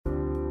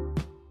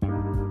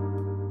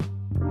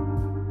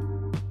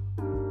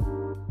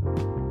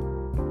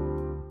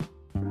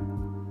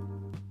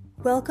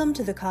Welcome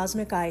to the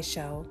Cosmic Eye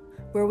Show,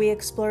 where we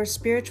explore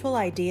spiritual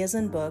ideas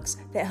and books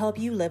that help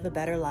you live a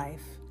better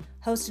life.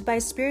 Hosted by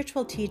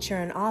spiritual teacher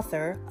and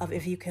author of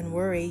If You Can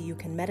Worry, You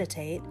Can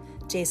Meditate,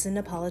 Jason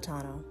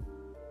Napolitano.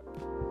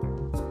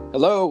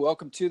 Hello,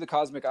 welcome to the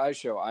Cosmic Eye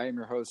Show. I am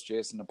your host,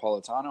 Jason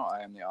Napolitano.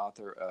 I am the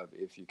author of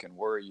If You Can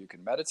Worry, You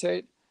Can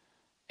Meditate.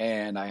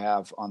 And I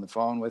have on the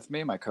phone with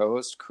me my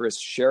co-host, Chris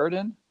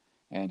Sheridan,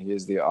 and he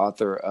is the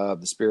author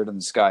of The Spirit in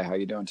the Sky. How are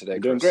you doing today,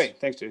 Chris? Doing great.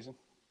 Thanks, Jason.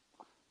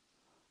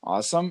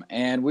 Awesome.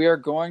 And we are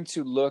going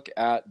to look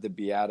at the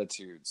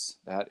Beatitudes.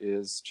 That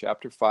is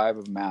chapter 5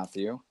 of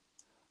Matthew,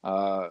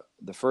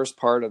 the first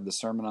part of the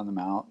Sermon on the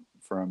Mount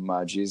from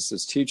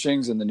Jesus'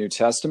 teachings in the New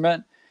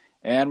Testament.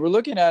 And we're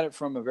looking at it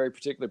from a very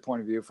particular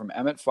point of view from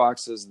Emmett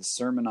Fox's The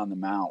Sermon on the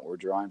Mount. We're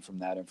drawing from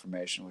that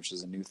information, which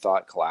is a New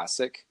Thought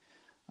classic.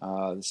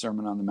 The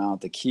Sermon on the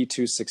Mount, The Key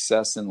to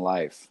Success in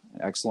Life.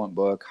 An excellent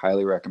book.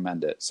 Highly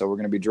recommend it. So we're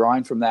going to be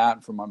drawing from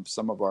that, from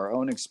some of our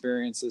own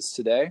experiences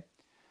today.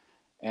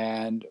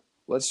 And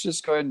let's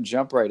just go ahead and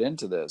jump right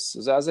into this.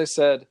 As I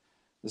said,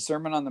 the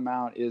Sermon on the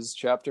Mount is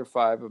chapter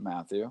 5 of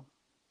Matthew.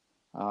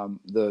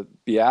 The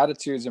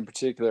Beatitudes in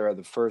particular are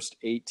the first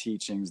 8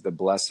 teachings. The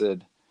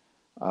blessed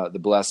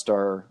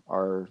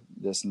are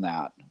this and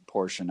that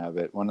portion of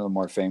it, one of the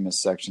more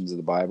famous sections of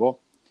the Bible.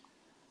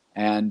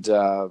 And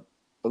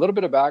a little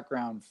bit of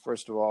background,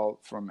 first of all,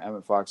 from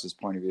Emmett Fox's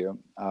point of view.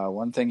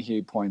 One thing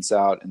he points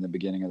out in the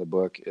beginning of the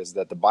book is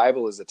that the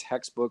Bible is a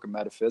textbook of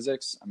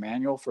metaphysics, a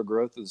manual for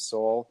growth of the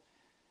soul.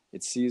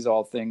 It sees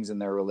all things in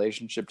their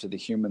relationship to the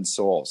human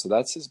soul. So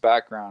that's his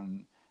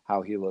background,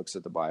 how he looks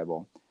at the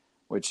Bible,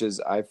 which is,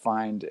 I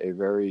find, a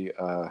very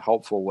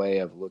helpful way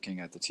of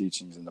looking at the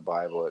teachings in the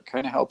Bible. It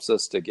kind of helps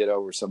us to get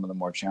over some of the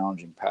more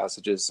challenging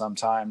passages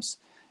sometimes,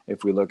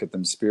 if we look at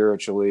them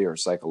spiritually or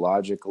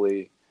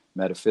psychologically,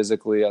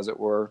 metaphysically, as it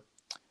were.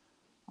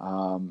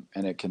 And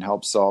it can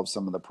help solve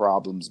some of the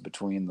problems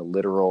between the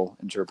literal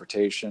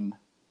interpretation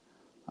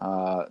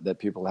that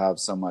people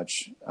have so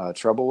much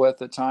trouble with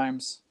at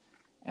times,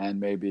 and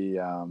maybe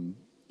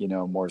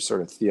more sort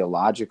of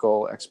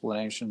theological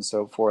explanation,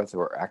 so forth,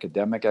 or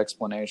academic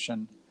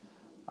explanation.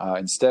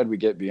 Instead, we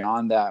get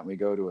beyond that and we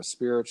go to a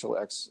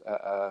spiritual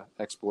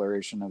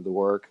exploration of the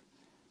work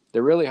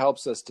that really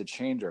helps us to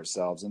change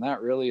ourselves. And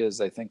that really is,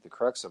 I think, the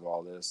crux of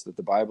all this, that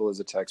the Bible is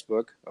a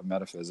textbook of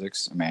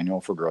metaphysics, a manual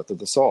for growth of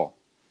the soul.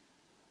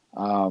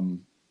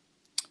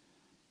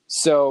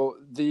 So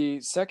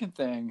the second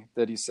thing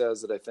that he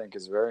says that I think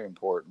is very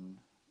important,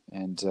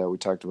 and we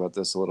talked about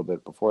this a little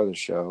bit before the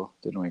show,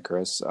 didn't we,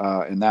 Chris?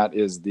 And that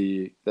is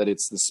that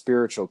it's the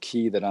spiritual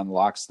key that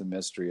unlocks the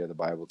mystery of the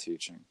Bible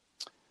teaching.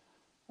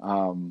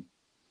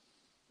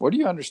 What do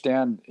you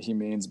understand he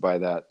means by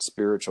that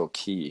spiritual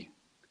key?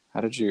 How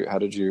did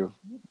you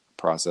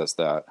process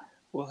that?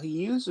 Well, he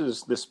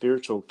uses the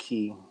spiritual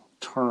key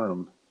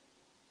term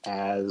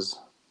as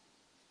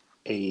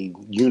a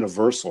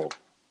universal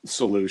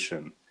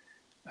solution.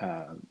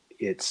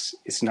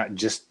 It's not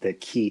just the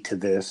key to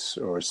this,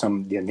 or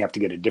you have to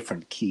get a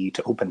different key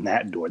to open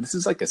that door. This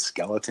is like a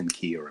skeleton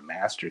key or a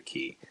master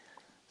key.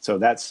 So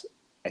that's,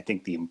 I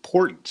think, the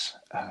importance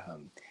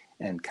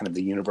and kind of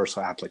the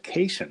universal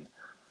application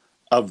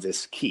of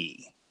this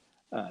key.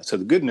 So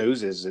the good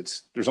news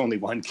is there's only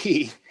one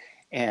key,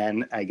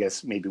 and I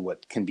guess maybe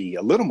what can be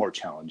a little more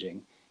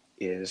challenging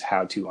is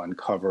how to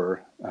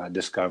uncover,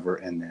 discover,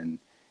 and then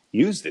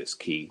use this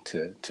key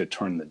to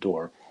turn the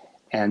door.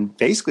 And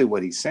basically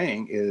what he's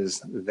saying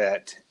is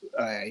that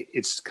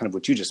it's kind of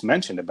what you just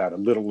mentioned about a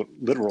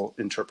literal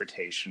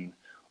interpretation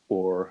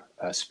or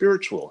a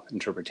spiritual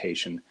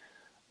interpretation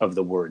of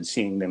the words,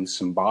 seeing them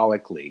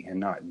symbolically and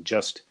not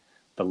just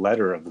the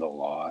letter of the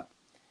law.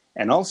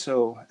 And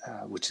also,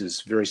 which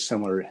is very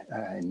similar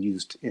and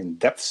used in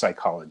depth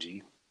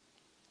psychology,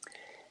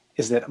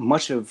 is that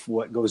much of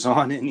what goes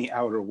on in the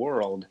outer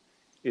world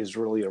is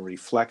really a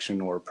reflection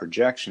or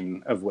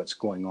projection of what's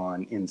going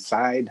on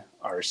inside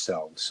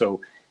ourselves.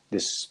 So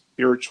this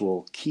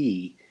spiritual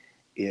key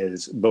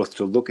is both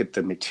to look at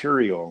the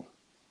material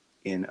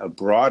in a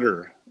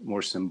broader,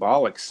 more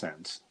symbolic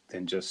sense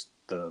than just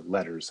the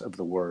letters of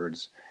the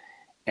words,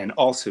 and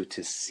also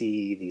to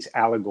see these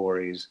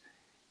allegories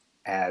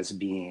as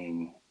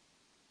being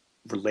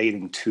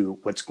relating to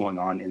what's going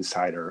on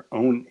inside our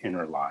own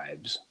inner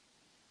lives.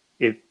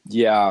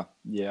 Yeah,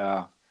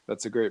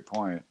 that's a great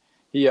point.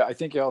 I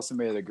think he also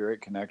made a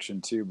great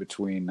connection too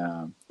between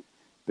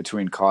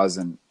cause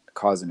and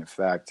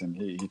effect, and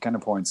he kind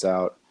of points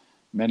out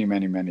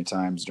many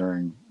times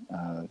during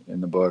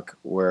in the book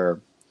where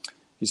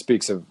he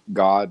speaks of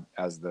God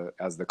as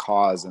the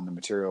cause and the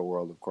material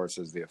world, of course,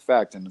 as the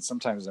effect. And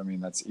sometimes,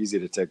 that's easy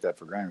to take that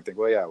for granted.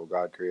 We think,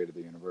 God created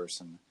the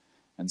universe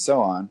and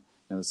so on.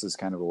 And this is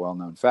kind of a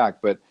well-known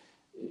fact. But,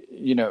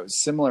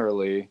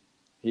 similarly,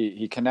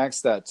 he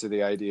connects that to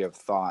the idea of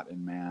thought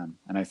in man.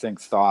 And I think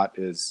thought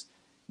is,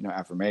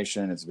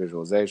 affirmation, it's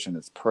visualization,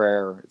 it's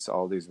prayer, it's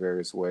all these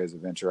various ways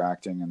of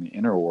interacting in the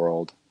inner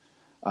world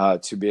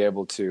to be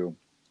able to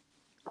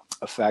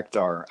affect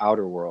our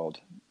outer world.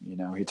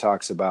 He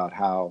talks about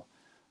how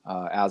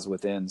as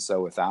within,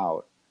 so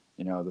without.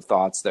 The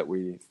thoughts that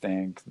we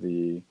think,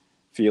 the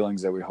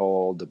feelings that we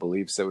hold, the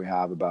beliefs that we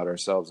have about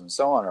ourselves and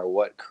so on are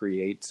what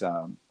create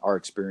our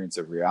experience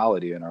of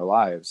reality in our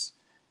lives.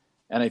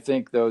 And I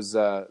think those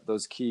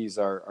keys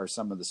are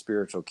some of the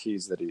spiritual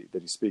keys that he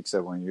speaks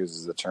of when he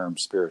uses the term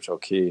spiritual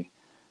key.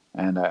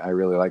 And I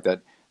really like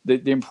that.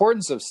 The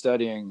importance of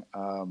studying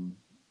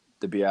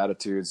the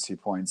Beatitudes, he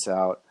points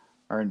out,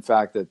 are in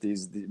fact that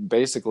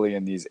basically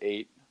in these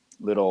 8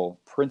 little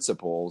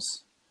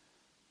principles,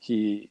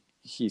 he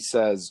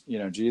says,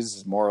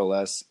 Jesus more or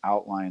less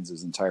outlines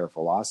his entire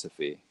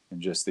philosophy in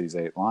just these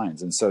 8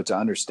 lines. And so to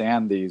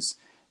understand these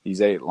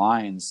 8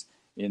 lines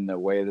in the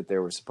way that they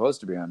were supposed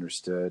to be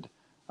understood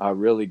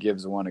really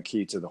gives one a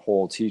key to the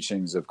whole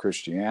teachings of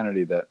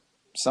Christianity that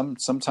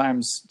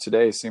sometimes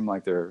today seem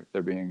like they're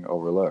being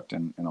overlooked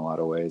in a lot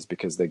of ways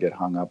because they get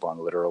hung up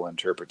on literal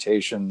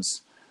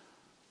interpretations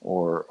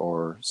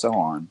or so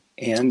on.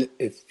 And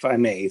if I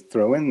may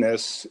throw in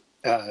this,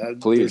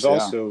 please, there's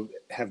also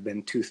have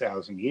been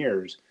 2,000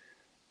 years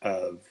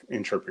of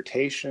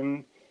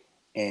interpretation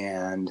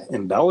and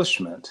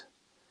embellishment.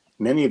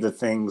 Many of the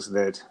things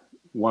that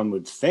one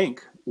would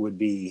think would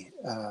be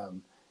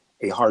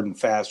a hard and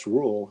fast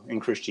rule in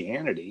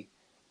Christianity,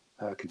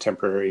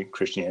 contemporary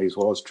Christianity as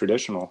well as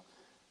traditional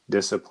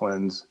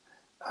disciplines,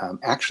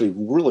 actually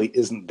really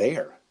isn't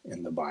there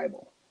in the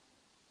Bible,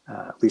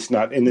 at least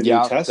not in the New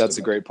Testament. That's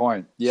a great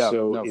point.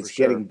 So it's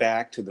getting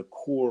back to the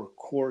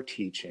core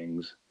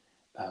teachings.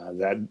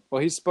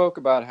 Well, he spoke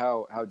about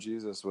how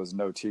Jesus was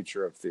no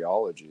teacher of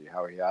theology,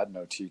 how he had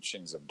no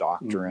teachings of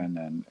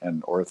doctrine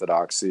and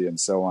orthodoxy and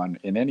so on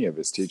in any of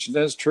his teachings.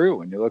 That's true.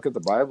 When you look at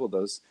the Bible,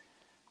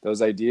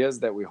 those ideas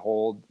that we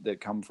hold that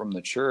come from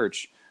the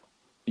church,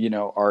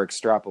 are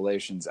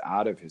extrapolations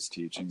out of his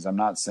teachings. I'm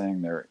not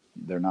saying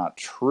they're not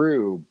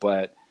true,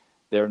 but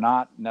they're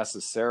not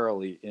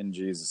necessarily in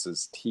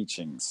Jesus's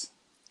teachings.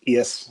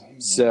 Yes.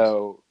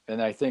 So,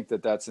 and I think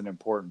that that's an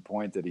important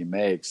point that he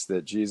makes,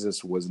 that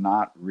Jesus was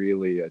not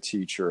really a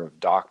teacher of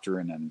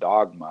doctrine and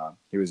dogma.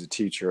 He was a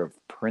teacher of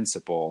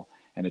principle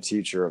and a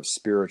teacher of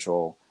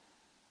spiritual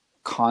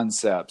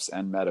concepts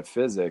and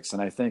metaphysics.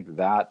 And I think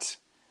that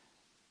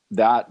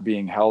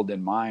being held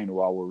in mind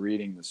while we're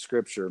reading the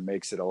scripture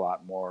makes it a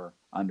lot more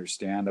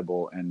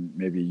understandable and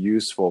maybe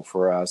useful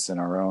for us in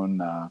our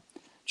own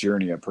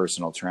journey of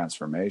personal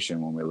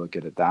transformation when we look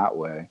at it that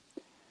way.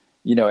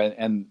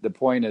 And the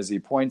point is, he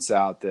points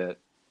out that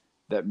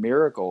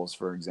miracles,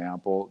 for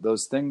example,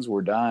 those things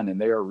were done and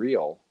they are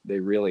real. They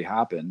really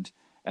happened.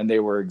 And they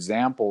were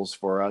examples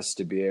for us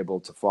to be able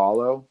to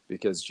follow,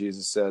 because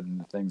Jesus said, "In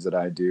the things that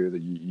I do,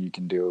 that you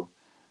can do,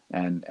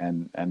 and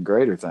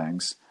greater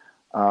things."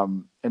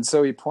 And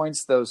so he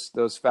points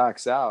those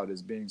facts out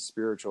as being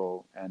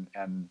spiritual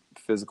and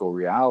physical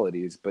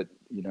realities, but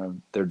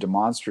they're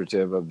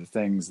demonstrative of the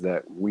things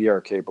that we are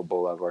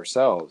capable of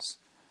ourselves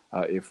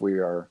if we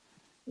are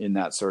in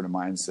that sort of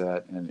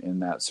mindset and in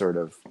that sort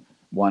of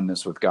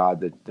oneness with God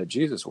that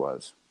Jesus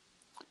was.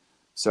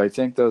 So I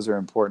think those are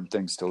important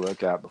things to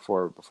look at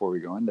before we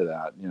go into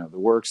that. The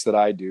works that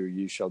I do,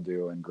 ye shall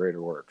do, and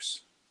greater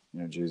works.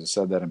 Jesus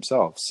said that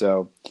himself.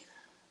 So,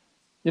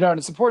 and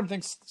it's important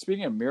things.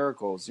 Speaking of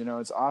miracles,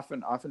 it's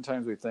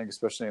oftentimes we think,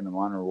 especially in the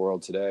modern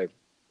world today,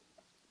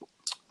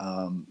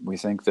 we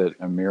think that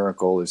a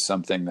miracle is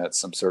something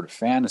that's some sort of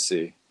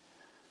fantasy.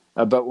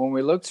 But when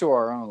we look to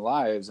our own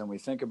lives and we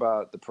think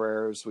about the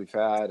prayers we've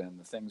had and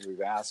the things we've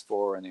asked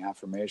for and the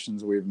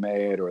affirmations we've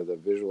made or the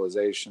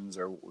visualizations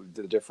or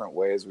the different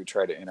ways we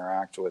try to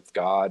interact with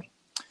God,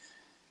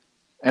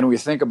 and we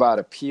think about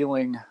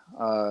appealing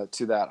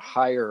to that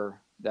higher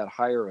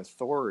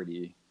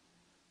authority,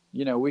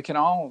 we can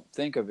all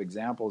think of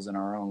examples in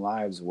our own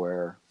lives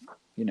where,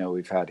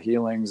 we've had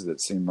healings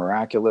that seem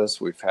miraculous.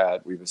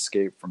 We've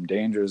escaped from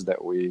dangers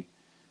that we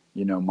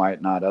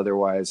might not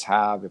otherwise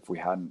have if we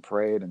hadn't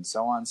prayed, and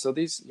so on. So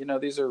these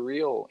are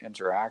real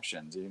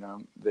interactions.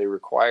 They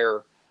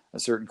require a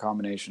certain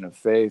combination of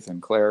faith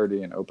and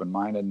clarity and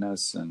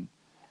open-mindedness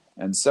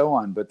and so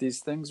on. But these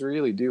things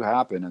really do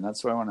happen, and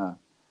that's why I want to,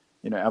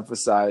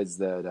 emphasize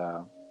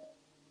that,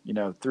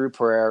 through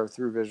prayer,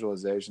 through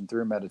visualization,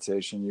 through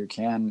meditation, you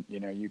can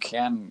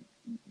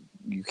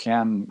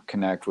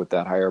connect with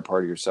that higher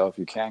part of yourself.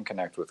 You can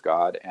connect with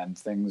God, and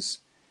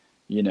things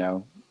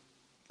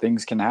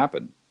can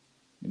happen.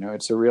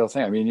 It's a real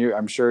thing. I mean,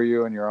 I'm sure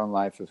you in your own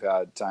life have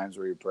had times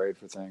where you prayed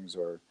for things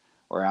or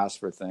asked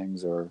for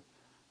things or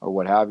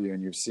what have you,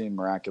 and you've seen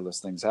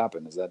miraculous things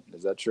happen. Is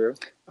that true?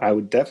 I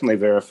would definitely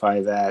verify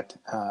that.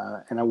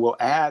 And I will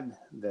add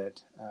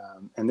that,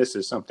 and this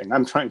is something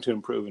I'm trying to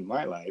improve in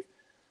my life.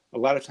 A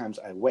lot of times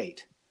I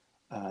wait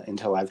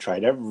until I've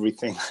tried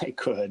everything I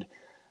could,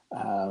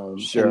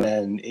 Sure. And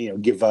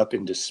then, give up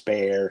in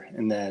despair.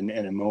 And then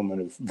in a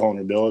moment of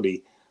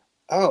vulnerability,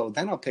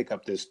 then I'll pick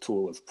up this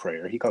tool of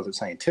prayer. He calls it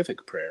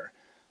scientific prayer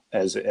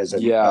as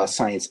a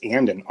science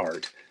and an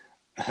art,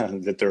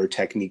 that there are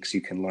techniques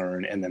you can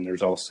learn. And then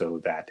there's also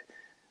that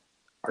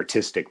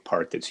artistic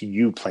part that's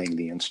you playing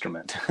the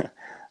instrument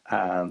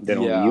that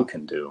only you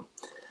can do.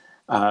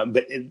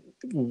 But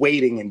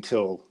waiting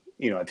until,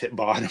 I've hit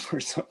bottom or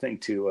something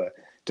to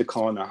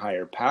call in a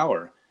higher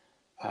power.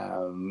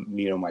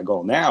 My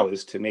goal now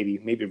is to maybe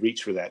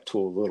reach for that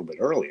tool a little bit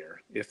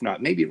earlier, if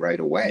not maybe right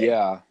away.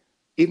 Yeah.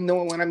 Even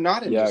though when I'm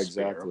not in Yeah,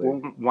 despair, exactly.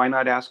 well, why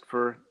not ask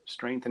for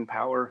strength and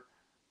power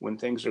when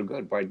things are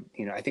good? Why,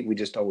 I think we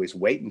just always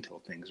wait until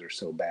things are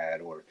so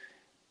bad. Or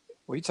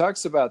Well, he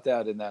talks about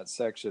that in that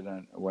section,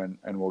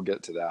 and we'll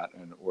get to that,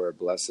 and where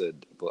blessed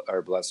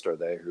are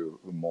they who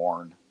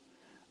mourn,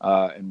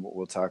 and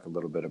we'll talk a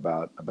little bit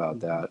about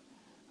that.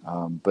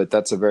 But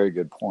that's a very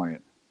good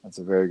point. That's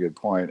a very good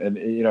point. And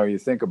you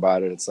think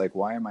about it, it's like,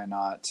 why am I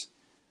not?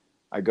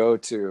 I go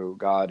to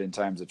God in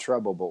times of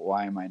trouble, but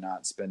why am I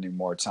not spending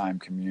more time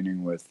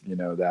communing with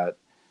that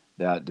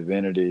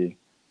divinity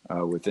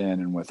within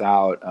and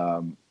without?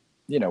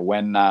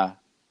 When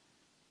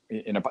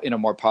in a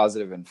more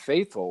positive and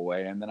faithful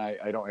way, and then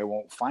I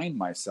won't find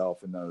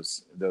myself in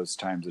those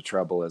times of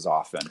trouble as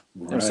often.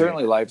 Right. And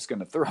certainly life's going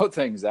to throw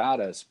things at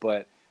us,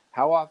 but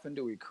how often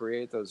do we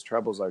create those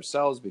troubles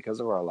ourselves because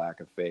of our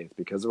lack of faith,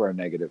 because of our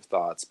negative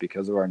thoughts,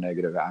 because of our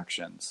negative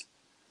actions?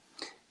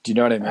 Do you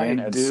know what I mean?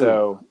 I and do.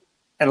 So,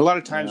 and a lot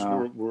of times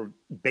we're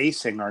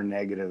basing our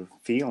negative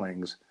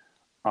feelings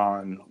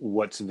on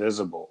what's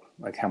visible,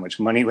 like how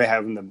much money we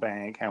have in the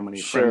bank, how many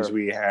friends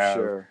we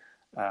have,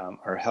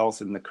 our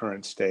health in the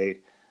current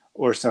state,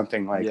 or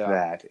something like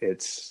that.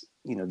 It's,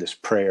 this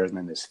prayer and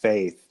then this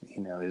faith,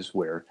 is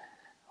where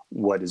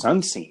what is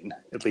unseen,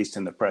 at least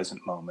in the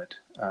present moment,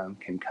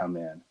 can come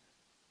in.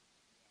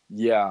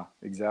 Yeah,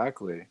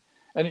 exactly.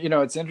 And,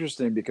 it's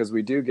interesting because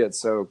we do get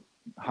so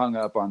hung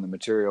up on the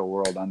material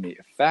world, on the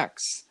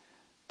effects,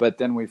 but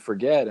then we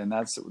forget, and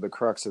that's the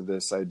crux of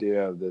this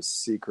idea of this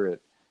secret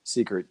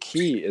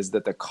key, is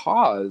that the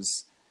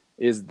cause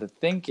is the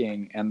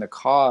thinking, and the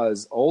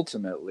cause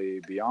ultimately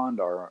beyond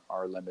our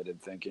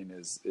limited thinking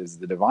is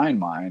the divine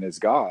mind, is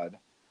God,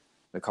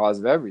 the cause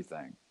of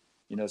everything.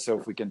 So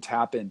if we can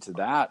tap into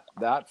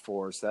that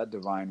force, that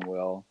divine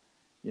will,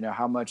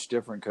 how much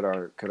different could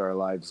our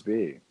lives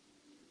be?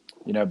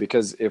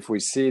 Because if we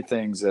see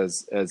things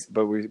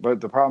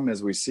but the problem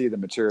is we see the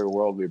material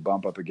world, we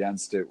bump up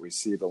against it, we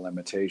see the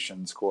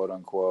limitations, quote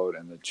unquote,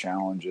 and the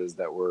challenges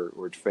that we're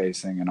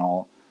facing and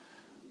all,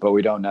 but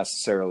we don't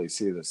necessarily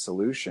see the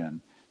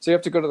solution. So you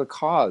have to go to the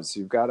cause.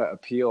 You've got to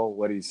appeal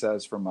what he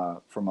says from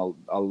a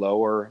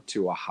lower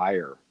to a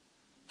higher.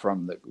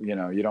 From the,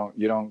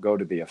 you don't go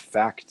to the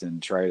effect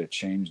and try to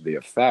change the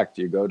effect.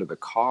 You go to the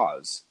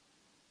cause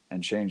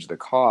and change the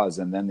cause,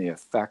 and then the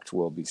effect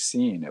will be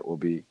seen. It will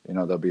be,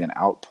 there'll be an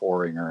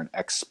outpouring or an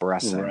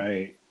expressing.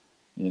 Right.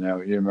 You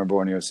remember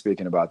when he was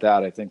speaking about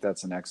that. I think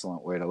that's an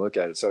excellent way to look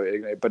at it. So,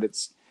 but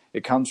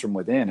it comes from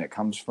within. It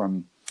comes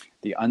from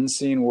the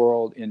unseen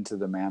world into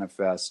the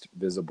manifest,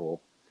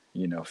 visible,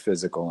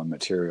 physical and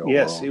material world.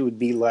 Yes, it would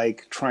be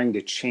like trying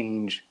to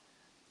change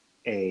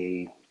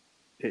a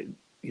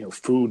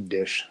food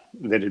dish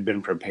that had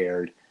been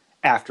prepared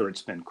after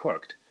it's been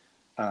cooked.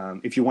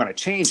 If you want to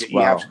change it, you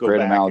have to go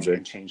back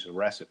and change the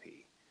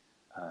recipe.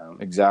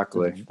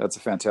 Exactly. That's a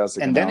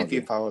fantastic and analogy. Then if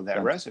you follow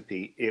that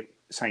recipe,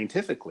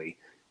 scientifically,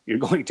 you're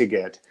going to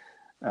get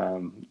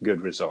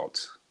good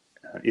results,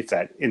 if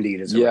that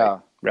indeed is the right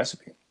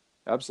recipe.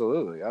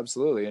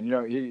 Absolutely.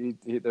 And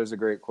he there's a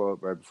great quote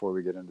right before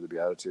we get into the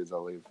Beatitudes.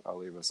 I'll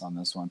leave us on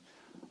this one.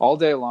 All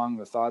day long,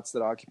 the thoughts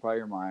that occupy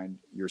your mind,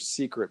 your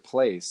secret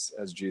place,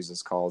 as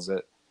Jesus calls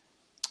it,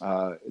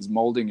 is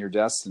molding your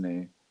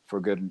destiny for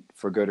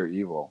good or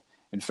evil.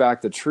 In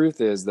fact, the truth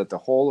is that the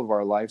whole of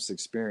our life's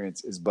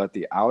experience is but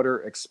the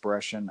outer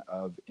expression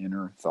of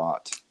inner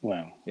thought.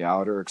 Wow. The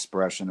outer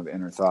expression of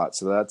inner thought.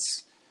 So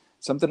that's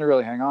something to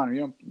really hang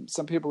on.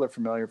 Some people are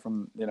familiar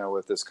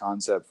with this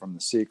concept from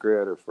The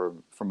Secret or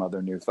from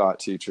other New Thought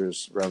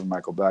teachers, Reverend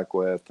Michael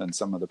Beckwith, and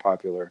some of the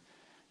popular,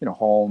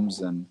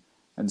 Holmes and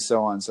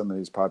so on, some of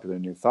these popular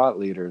New Thought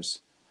leaders.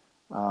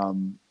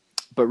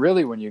 But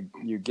really, when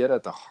you get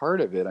at the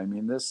heart of it, I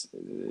mean, this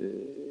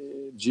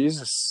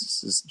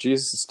Jesus'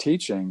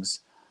 teachings,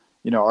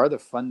 are the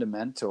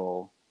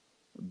fundamental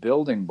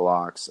building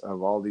blocks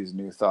of all these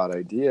New Thought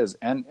ideas,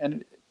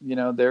 and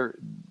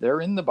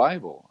they're in the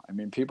Bible. I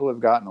mean, people have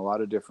gotten a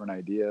lot of different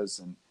ideas,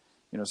 and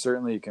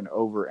certainly you can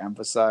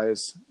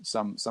overemphasize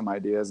some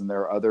ideas, and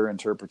there are other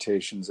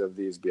interpretations of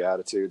these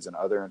Beatitudes and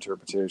other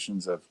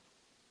interpretations of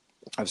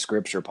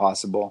Scripture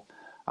possible.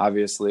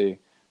 Obviously,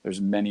 there's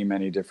many,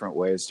 many different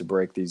ways to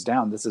break these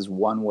down. This is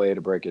one way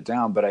to break it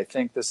down, but I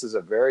think this is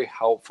a very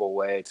helpful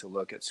way to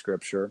look at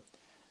Scripture,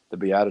 the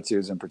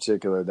Beatitudes in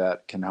particular,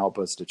 that can help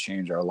us to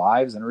change our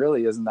lives. And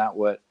really, isn't that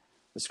what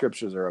the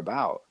Scriptures are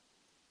about?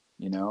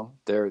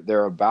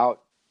 They're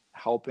about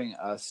helping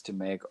us to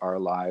make our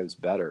lives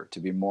better,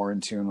 to be more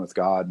in tune with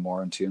God,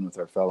 more in tune with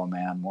our fellow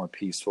man, more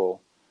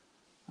peaceful,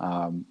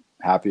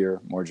 happier,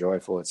 more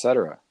joyful,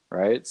 etc.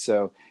 Right?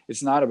 So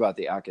it's not about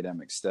the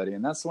academic study.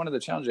 And that's one of the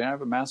challenges. I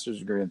have a master's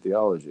degree in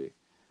theology.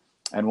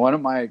 And one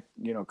of my,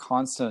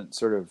 constant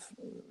sort of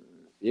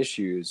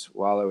issues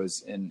while I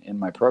was in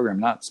my program,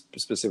 not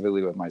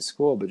specifically with my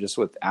school, but just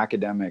with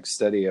academic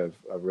study of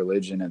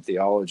religion and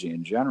theology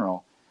in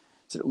general,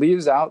 So it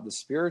leaves out the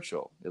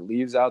spiritual. It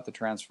leaves out the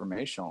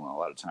transformational. A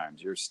lot of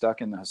times you're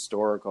stuck in the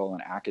historical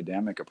and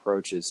academic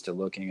approaches to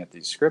looking at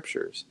these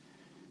scriptures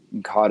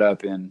and caught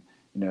up in,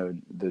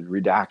 the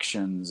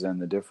redactions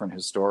and the different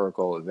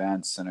historical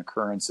events and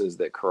occurrences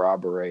that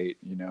corroborate,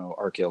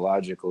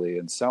 archaeologically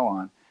and so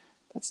on.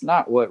 That's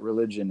not what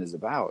religion is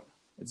about.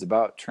 It's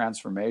about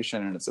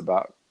transformation, and it's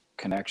about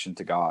connection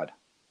to God.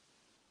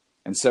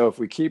 And so if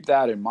we keep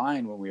that in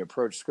mind when we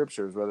approach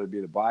scriptures, whether it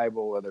be the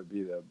Bible, whether it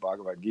be the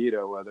Bhagavad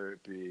Gita, whether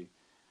it be,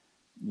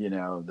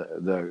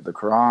 the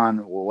Quran,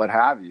 or what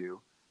have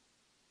you,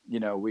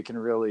 we can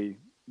really,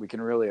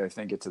 I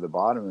think, get to the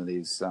bottom of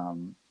these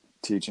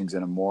teachings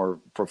in a more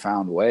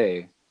profound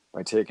way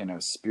by taking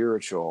a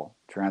spiritual,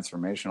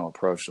 transformational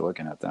approach to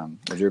looking at them.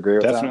 Would you agree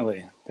with that?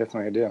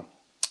 Definitely I do.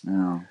 Yeah.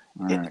 All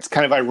right. It's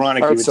kind of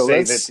ironic you would so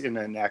say that in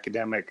an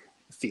academic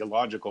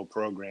theological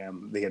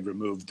program they had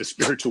removed the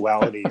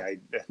spirituality.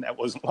 That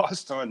wasn't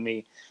lost on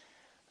me,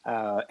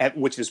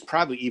 which is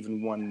probably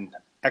even one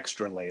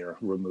extra layer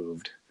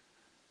removed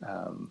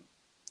from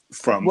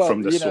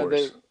the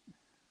source.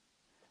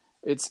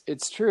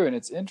 It's true, and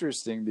it's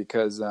interesting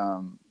because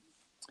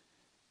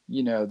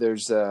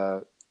there's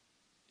a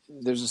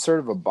sort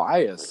of a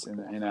bias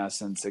in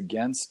essence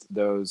against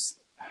those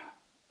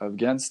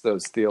against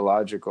those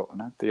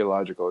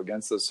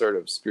sort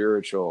of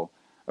spiritual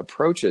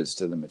approaches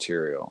to the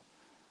material,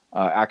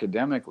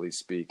 academically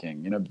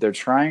speaking. They're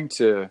trying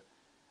to,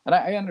 and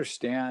I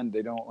understand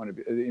they don't want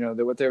to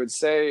be, what they would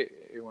say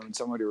when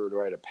somebody would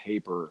write a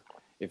paper,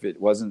 if it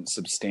wasn't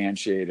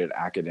substantiated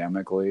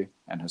academically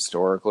and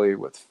historically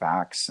with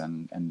facts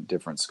and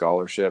different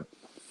scholarship,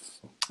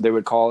 they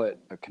would call it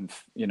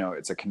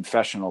it's a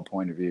confessional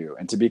point of view.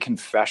 And to be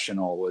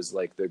confessional was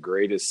like the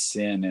greatest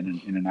sin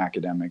in an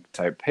academic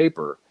type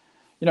paper.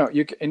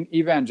 In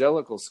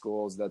evangelical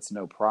schools, that's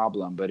no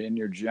problem. But in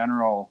your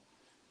general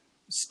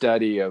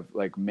study of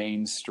like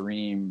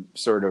mainstream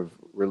sort of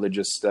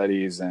religious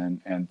studies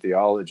and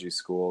theology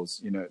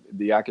schools,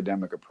 the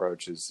academic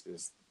approach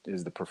is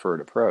the preferred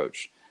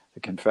approach. The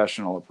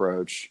confessional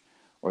approach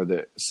or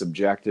the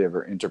subjective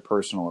or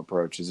interpersonal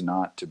approach is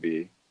not to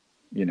be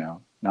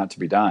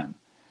done.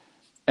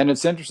 And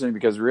it's interesting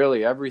because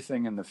really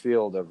everything in the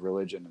field of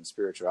religion and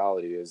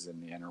spirituality is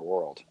in the inner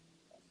world.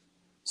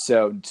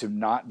 So to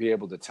not be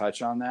able to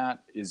touch on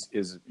that is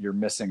you're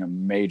missing a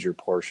major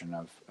portion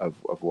of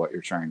what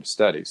you're trying to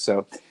study.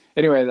 So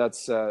anyway,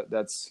 that's a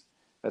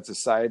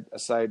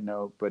side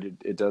note, but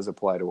it does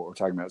apply to what we're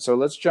talking about. So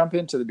let's jump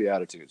into the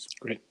Beatitudes.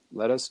 Great.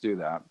 Let us do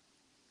that.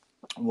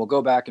 And we'll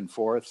go back and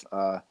forth.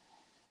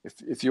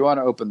 If you want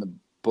to open the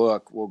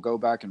book, we'll go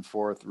back and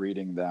forth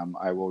reading them.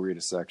 I will read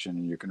a section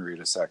and you can read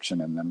a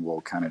section, and then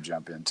we'll kind of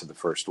jump into the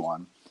first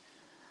one.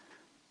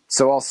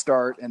 So I'll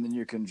start, and then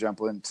you can jump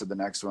into the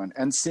next one.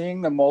 And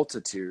seeing the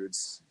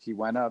multitudes, he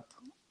went up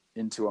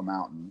into a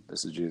mountain.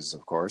 This is Jesus,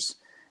 of course.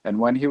 And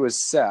when he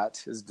was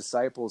set, his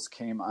disciples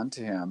came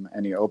unto him,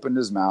 and he opened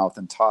his mouth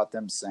and taught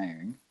them,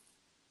 saying,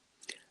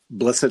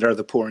 Blessed are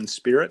the poor in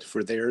spirit,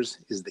 for theirs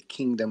is the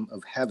kingdom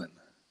of heaven.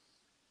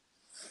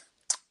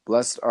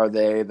 Blessed are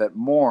they that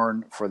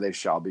mourn, for they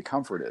shall be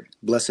comforted.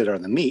 Blessed are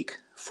the meek,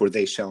 for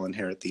they shall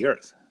inherit the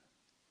earth.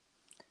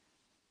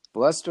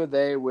 Blessed are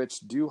they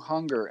which do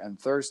hunger and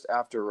thirst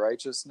after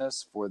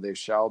righteousness, for they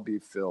shall be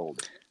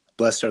filled.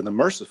 Blessed are the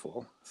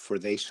merciful, for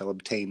they shall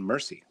obtain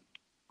mercy.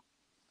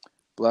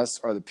 Blessed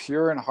are the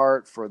pure in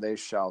heart, for they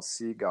shall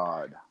see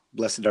God.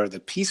 Blessed are the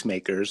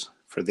peacemakers,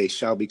 for they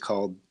shall be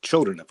called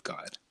children of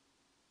God.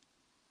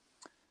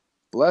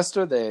 Blessed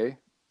are they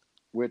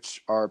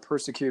which are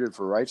persecuted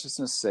for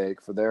righteousness' sake,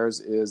 for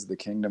theirs is the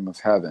kingdom of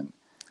heaven.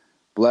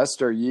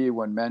 Blessed are ye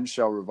when men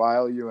shall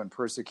revile you and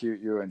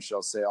persecute you, and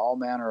shall say all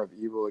manner of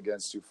evil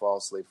against you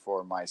falsely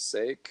for my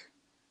sake.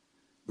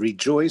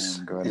 Rejoice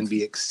and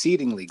be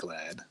exceedingly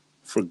glad,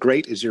 for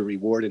great is your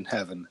reward in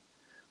heaven,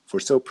 for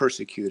so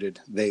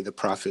persecuted they the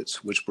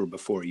prophets which were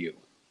before you.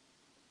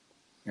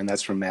 And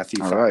that's from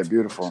Matthew 5. All right,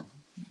 beautiful.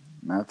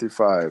 Matthew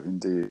 5,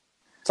 indeed.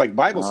 It's like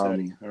Bible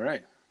study. All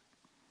right.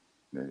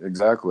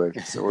 Exactly.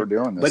 So we're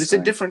doing this. But it's a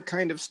different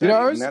kind of study,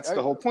 and that's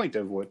the whole point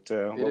of what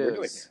we're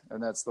doing.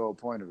 And that's the whole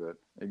point of it.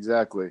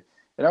 Exactly.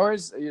 And I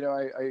always,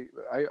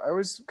 I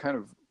always kind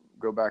of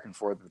go back and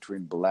forth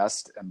between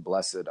blessed and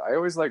blessed. I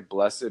always like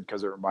blessed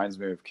because it reminds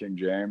me of King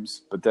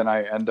James, but then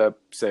I end up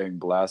saying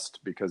blessed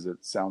because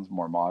it sounds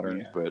more modern.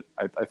 Yeah. But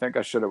I think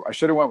I should have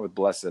went with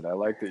blessed. I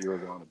like that you were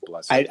going with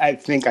blessed. I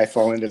think I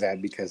fall into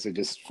that because it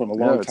just from a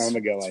long time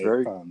ago.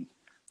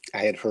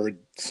 I had heard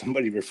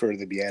somebody refer to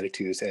the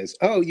Beatitudes as,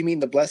 "Oh, you mean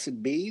the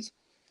blessed bees?"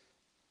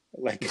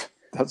 Like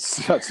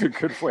that's a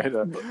good way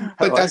to.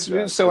 But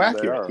that's so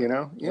accurate, you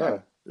know. Yeah.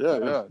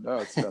 No,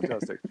 it's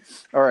fantastic.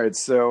 All right,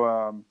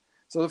 so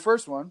the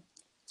first one,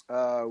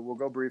 we'll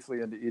go briefly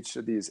into each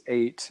of these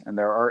 8, and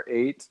there are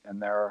 8, and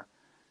they're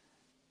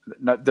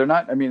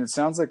not. I mean, it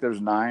sounds like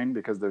there's 9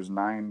 because there's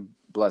 9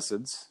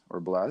 blesseds or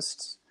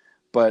blessed,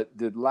 but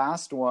the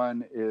last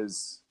one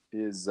is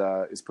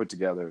put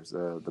together.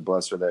 The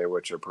blessed are they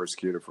which are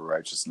persecuted for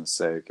righteousness'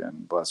 sake,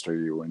 and blessed are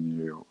you when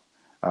you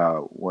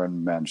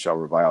when men shall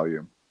revile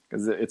you,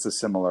 because it's a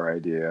similar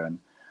idea. And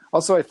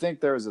also, I think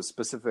there is a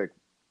specific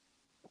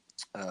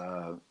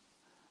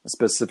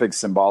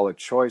symbolic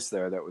choice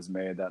there that was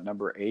made. That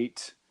number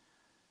 8,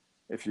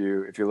 if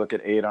you look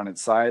at 8 on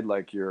its side,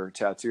 like your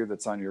tattoo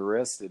that's on your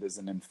wrist, it is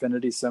an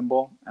infinity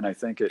symbol, and I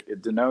think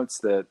it denotes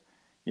that,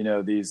 you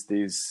know, these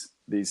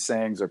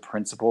sayings are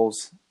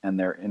principles and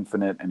they're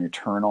infinite and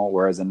eternal.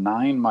 Whereas a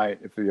 9 might,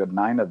 if you had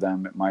 9 of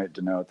them, it might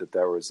denote that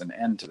there was an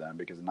end to them,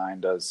 because 9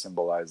 does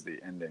symbolize the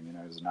ending. You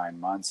know, there's 9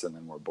 months, and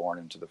then we're born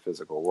into the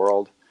physical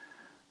world.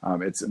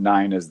 It's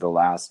 9 is the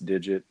last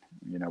digit,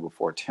 you know,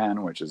 before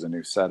 10, which is a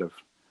new set of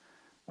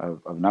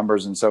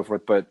numbers and so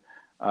forth. But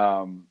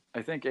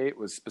I think 8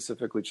 was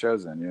specifically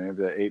chosen. You know,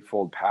 the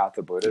Eightfold Path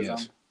of Buddhism,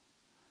 Yes.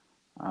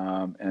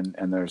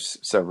 And there's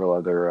several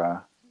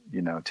other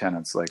you know,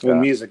 tenets like Well,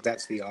 that. music,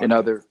 that's the octave. In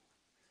other,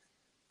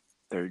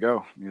 there you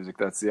go, music,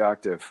 that's the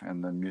octave,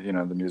 and then, you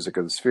know, the music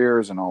of the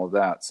spheres and all of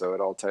that. So it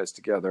all ties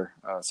together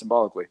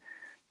symbolically.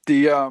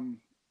 The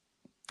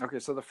okay,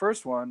 so the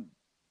first one,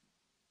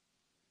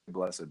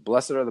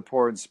 blessed are the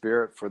poor in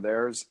spirit, for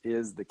theirs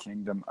is the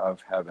kingdom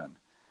of heaven.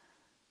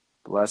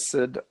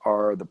 Blessed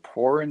are the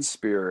poor in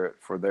spirit,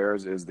 for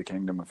theirs is the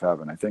kingdom of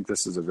heaven. I think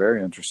this is a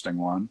very interesting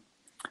one,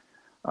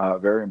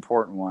 very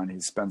important one. He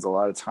spends a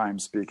lot of time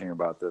speaking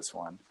about this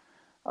one.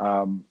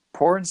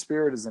 Poor in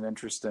spirit is an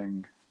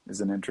interesting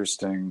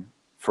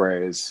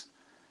phrase.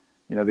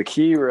 You know, the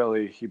key,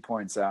 really, he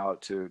points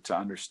out to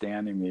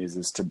understanding these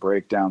is to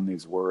break down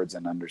these words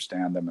and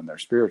understand them in their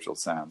spiritual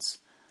sense.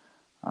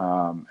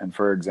 And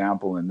for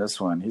example, in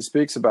this one, he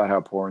speaks about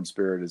how poor in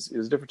spirit is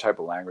a different type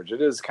of language.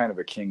 It is kind of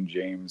a King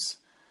James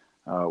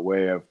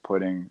way of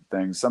putting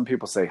things. Some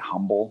people say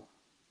humble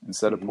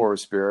instead of poor in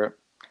spirit.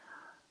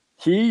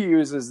 He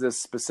uses this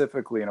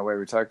specifically in a way,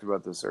 we talked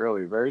about this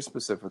earlier, very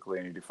specifically,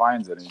 and he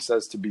defines it. And he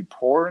says, to be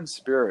poor in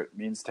spirit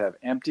means to have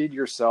emptied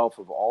yourself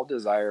of all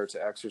desire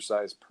to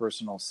exercise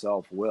personal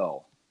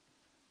self-will,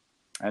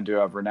 and to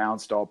have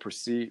renounced all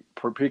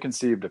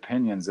preconceived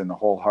opinions in the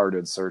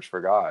wholehearted search for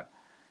God.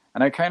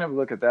 And I kind of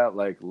look at that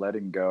like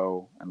letting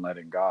go and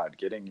letting God,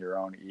 getting your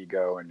own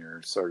ego and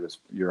your sort of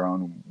your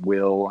own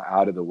will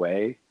out of the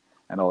way,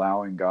 and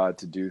allowing God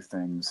to do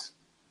things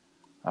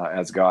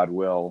as God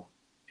will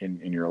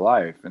in your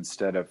life,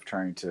 instead of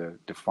trying to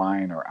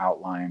define or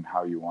outline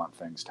how you want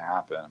things to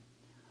happen.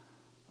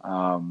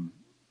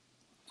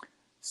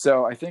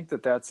 So I think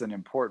that that's an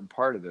important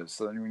part of this.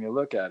 So when you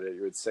look at it,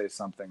 you would say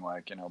something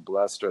like, you know,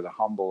 blessed are the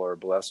humble, or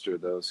blessed are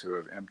those who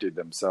have emptied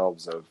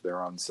themselves of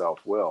their own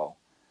self-will.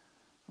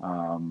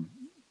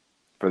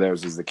 For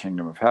theirs is the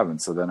kingdom of heaven.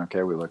 So then,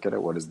 okay, we look at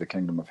it. What is the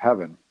kingdom of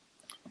heaven?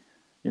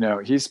 You know,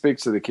 he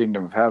speaks of the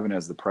kingdom of heaven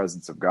as the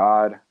presence of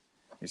God.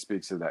 He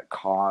speaks of that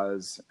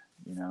cause,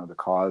 you know, the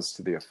cause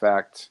to the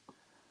effect,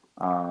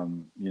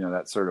 you know,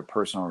 that sort of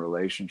personal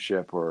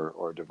relationship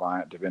or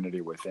divinity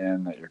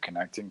within that you're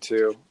connecting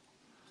to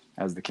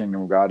as the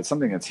kingdom of God. It's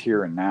something that's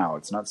here and now.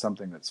 It's not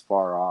something that's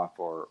far off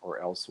or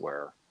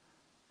elsewhere.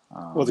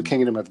 Well, the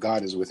kingdom of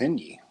God is within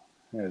ye,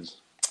 as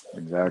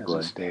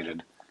Exactly.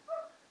 stated.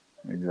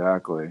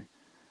 Exactly.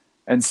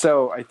 And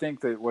so I think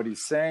that what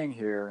he's saying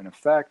here, in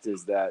effect,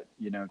 is that,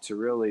 you know, to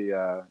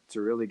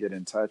really get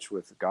in touch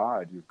with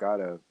God, you've got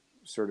to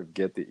sort of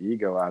get the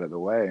ego out of the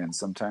way. And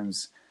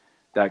sometimes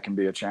that can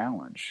be a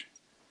challenge.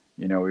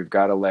 You know, we've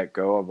got to let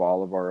go of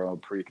all of our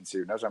old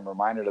preconceived notions. I'm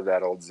reminded of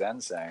that old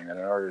Zen saying that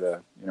in order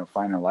to, you know,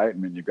 find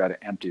enlightenment, you've got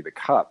to empty the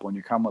cup. When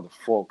you come with a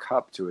full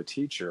cup to a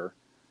teacher,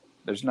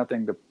 there's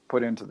nothing to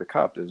put into the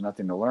cup. There's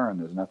nothing to learn.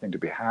 There's nothing to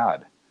be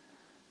had.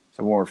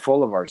 So when we're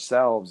full of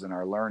ourselves and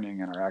our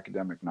learning and our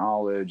academic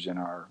knowledge and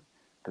our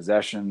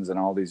possessions and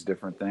all these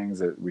different things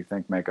that we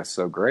think make us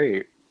so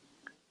great,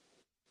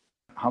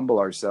 humble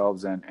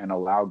ourselves and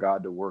allow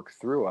God to work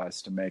through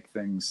us to make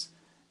things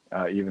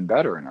even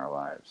better in our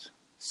lives.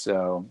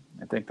 So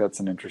I think that's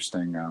an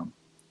interesting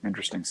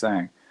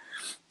saying.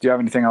 Do you have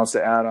anything else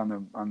to add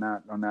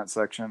on that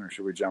section, or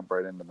should we jump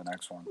right into the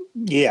next one?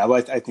 Yeah,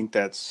 well, I think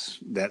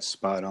that's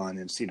spot on.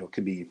 It's, you know, it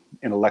could be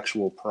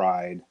intellectual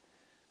pride,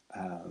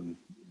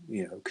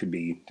 you know, could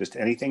be just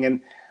anything,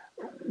 and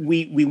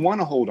we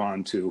want to hold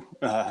on to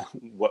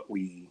what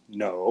we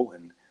know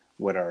and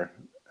what are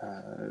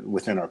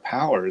within our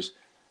powers,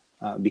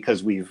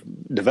 because we've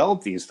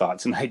developed these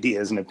thoughts and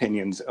ideas and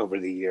opinions over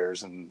the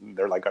years, and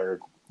they're like our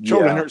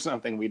children or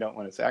something. We don't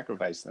want to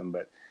sacrifice them,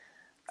 but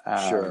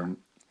Sure.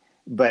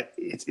 But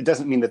it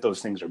doesn't mean that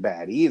those things are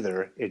bad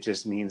either. It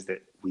just means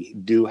that we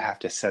do have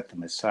to set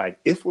them aside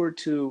if we're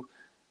to,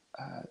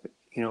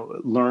 you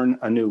know, learn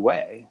a new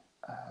way.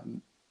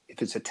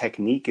 If it's a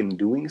technique in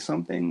doing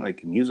something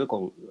like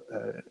musical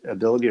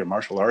ability or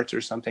martial arts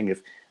or something,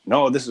 if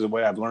no, this is the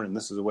way I've learned and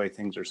this is the way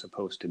things are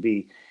supposed to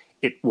be,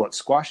 it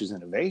squashes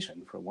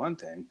innovation for one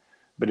thing.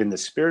 But in the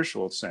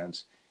spiritual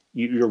sense,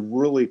 you're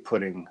really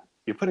putting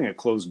a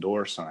closed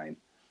door sign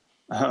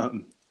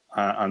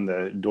on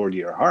the door to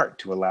your heart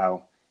to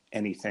allow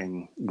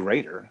anything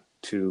greater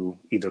to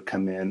either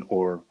come in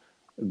or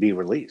be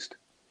released.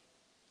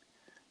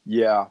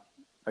 Yeah.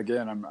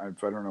 again, I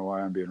don't know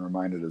why I'm being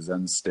reminded of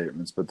Zen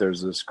statements, but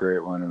there's this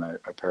great one, and I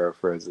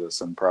paraphrase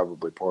this, and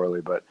probably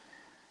poorly, but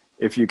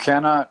if you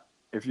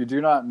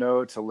do not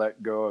know to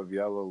let go of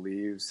yellow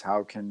leaves,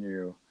 how can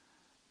you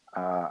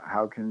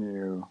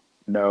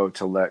know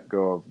to let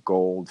go of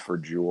gold for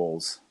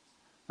jewels,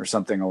 or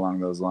something along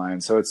those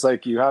lines? So it's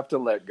like you have to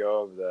let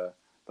go of the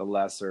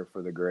lesser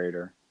for the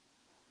greater,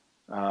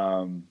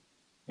 in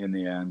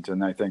the end.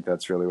 And I think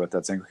that's really what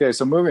that's saying. Okay,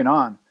 so moving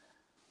on.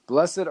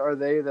 Blessed are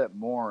they that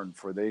mourn,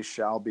 for they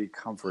shall be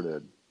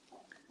comforted.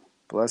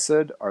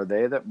 Blessed are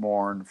they that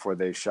mourn, for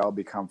they shall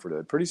be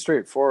comforted. Pretty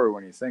straightforward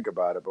when you think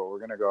about it, but we're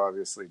going to go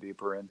obviously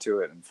deeper into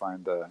it and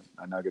find a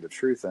nugget of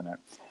truth in it.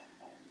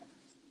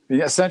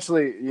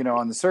 Essentially,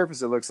 on the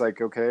surface, it looks like,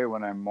 okay,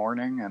 when I'm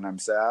mourning and I'm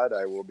sad,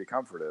 I will be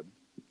comforted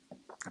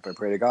if I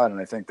pray to God. And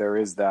I think there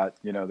is that,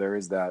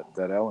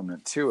 that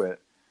element to it.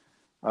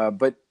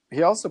 But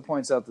he also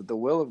points out that the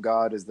will of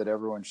God is that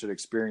everyone should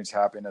experience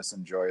happiness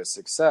and joyous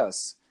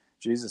success.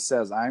 Jesus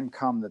says, I'm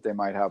come that they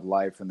might have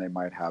life and they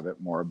might have it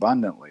more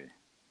abundantly.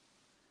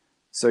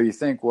 So you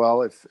think,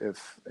 well, if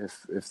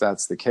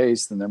that's the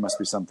case, then there must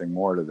be something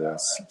more to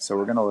this. So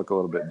we're going to look a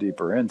little bit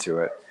deeper into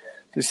it.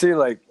 You see,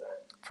 like,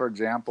 for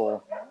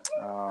example,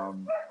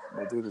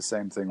 we'll do the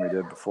same thing we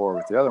did before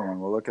with the other one.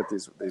 We'll look at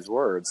these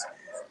words.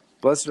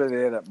 Blessed are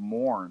they that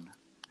mourn.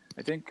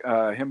 I think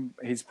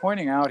he's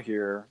pointing out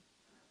here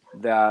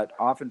that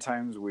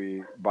oftentimes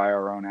we, by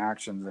our own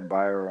actions and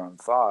by our own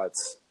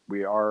thoughts,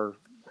 we are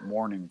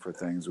mourning for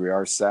things. We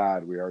are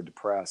sad, we are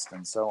depressed,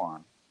 and so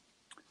on.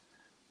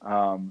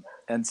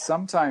 And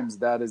sometimes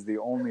that is the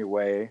only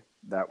way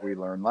that we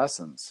learn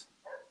lessons.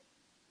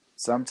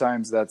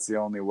 Sometimes that's the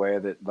only way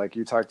that, like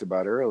you talked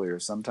about earlier,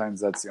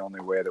 sometimes that's the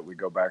only way that we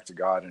go back to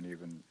God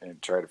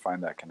and try to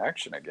find that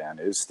connection again,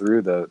 is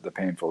through the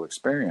painful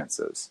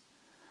experiences.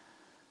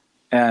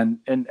 And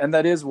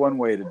that is one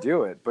way to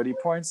do it. But he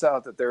points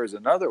out that there is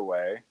another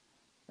way,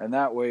 and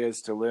that way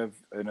is to live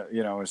in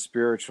a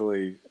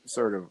spiritually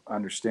sort of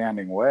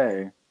understanding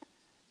way.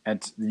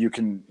 And you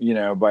can,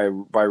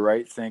 by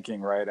right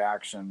thinking, right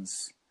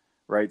actions,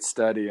 right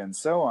study, and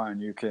so on,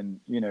 you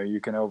can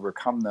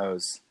overcome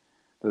those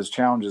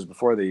challenges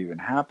before they even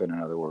happen, in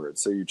other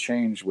words. So you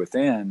change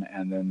within,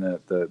 and then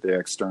the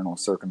external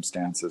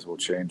circumstances will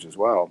change as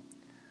well.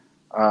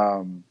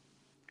 And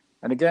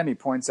again, he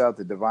points out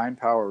the divine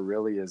power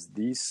really is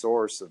the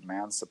source of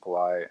man's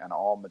supply and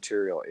all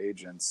material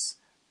agents,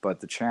 but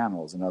the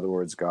channels. In other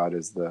words, God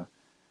is the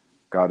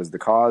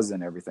cause,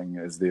 and everything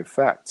is the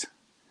effect.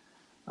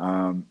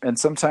 And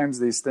sometimes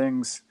these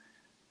things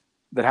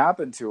that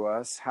happen to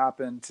us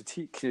happen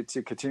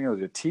to continually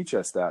to teach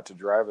us that, to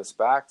drive us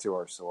back to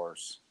our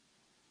source.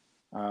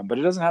 But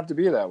it doesn't have to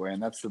be that way,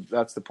 and that's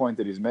the point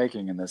that he's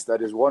making in this.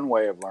 That is one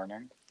way of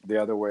learning.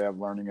 The other way of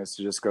learning is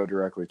to just go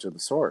directly to the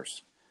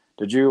source.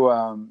 Did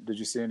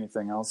you see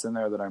anything else in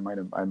there that I might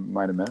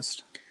have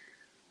missed?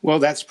 Well,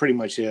 that's pretty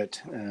much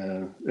it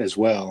as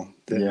well.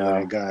 That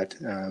I got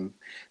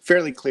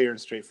fairly clear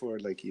and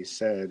straightforward, like you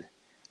said.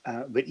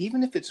 But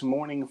even if it's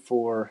mourning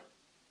for,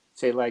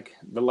 say, like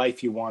the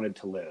life you wanted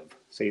to live,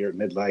 say you're at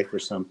midlife or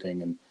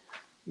something, and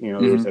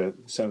there's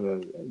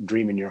some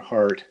dream in your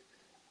heart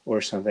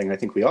or something. I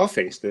think we all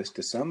face this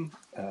to some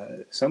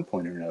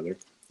point or another,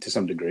 to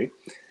some degree,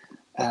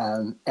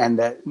 and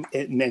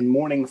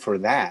mourning for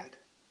that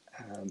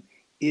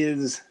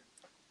is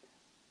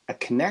a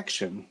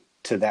connection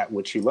to that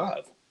which you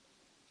love.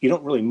 You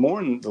don't really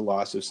mourn the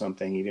loss of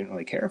something you didn't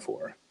really care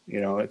for.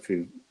 If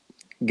you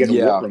get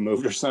a wart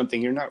removed or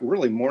something, you're not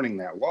really mourning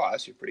that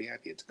loss. You're pretty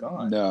happy it's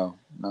gone. No,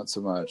 not so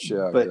much.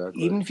 Yeah, but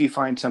exactly. Even if you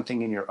find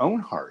something in your own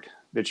heart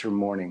that you're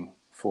mourning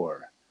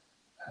for,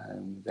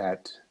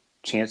 that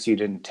chance you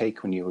didn't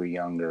take when you were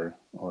younger,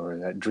 or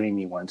that dream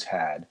you once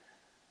had,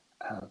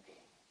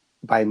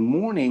 by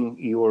mourning,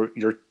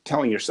 you're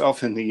telling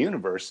yourself and the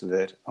universe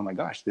that, oh my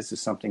gosh, this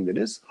is something that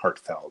is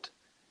heartfelt.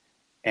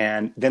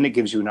 And then it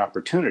gives you an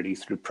opportunity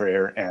through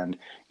prayer and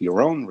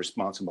your own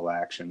responsible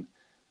action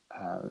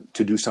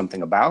to do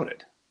something about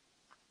it.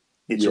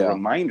 It's a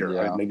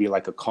reminder, maybe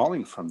like a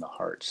calling from the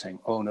heart saying,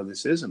 oh no,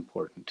 this is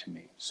important to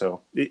me.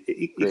 So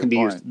it can be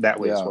used that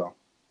way as well.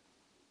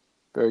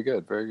 Very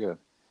good, very good.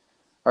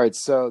 All right,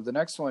 so the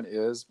next one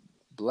is,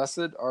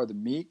 blessed are the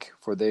meek,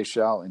 for they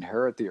shall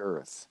inherit the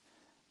earth.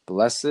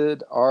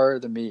 Blessed are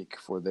the meek,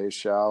 for they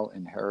shall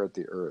inherit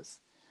the earth.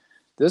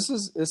 This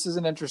is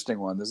an interesting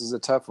one. This is a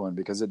tough one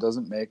because it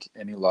doesn't make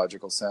any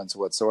logical sense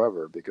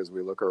whatsoever, because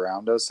we look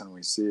around us and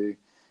we see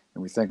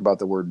and we think about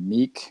the word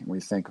meek, and we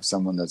think of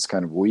someone that's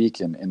kind of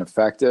weak and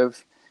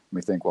ineffective. And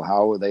we think, well,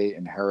 how will they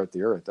inherit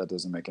the earth? That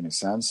doesn't make any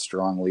sense.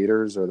 Strong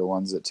leaders are the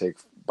ones that take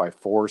by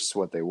force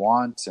what they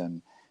want,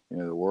 and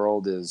the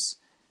world is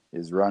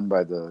run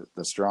by the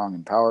strong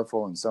and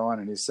powerful and so on.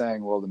 And he's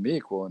saying, well, the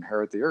meek will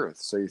inherit the earth.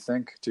 So you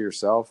think to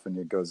yourself, and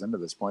it goes into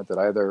this point, that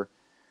either,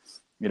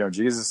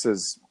 Jesus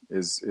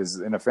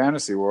is in a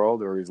fantasy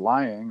world, or he's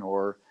lying,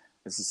 or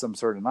this is some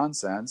sort of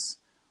nonsense,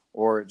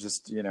 or it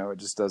just, it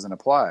just doesn't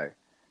apply.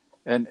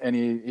 And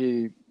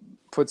he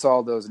puts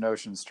all those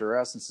notions to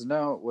rest and says,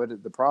 no,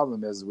 what the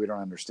problem is we don't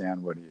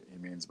understand what he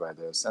means by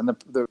this. And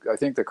I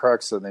think the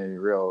crux of the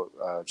real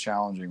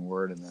challenging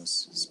word in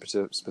this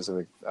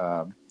specific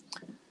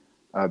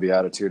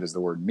beatitude is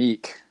the word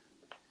meek.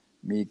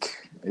 Meek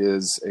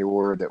is a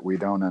word that we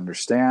don't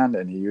understand,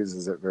 and he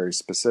uses it very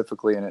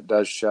specifically, and it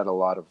does shed a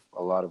lot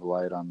of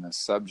light on this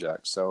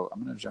subject. So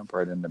I'm going to jump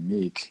right into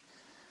meek.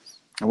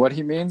 And what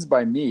he means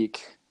by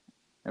meek,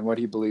 and what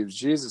he believes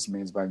Jesus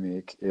means by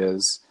meek,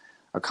 is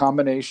a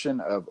combination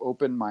of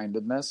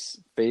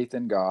open-mindedness, faith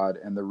in God,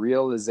 and the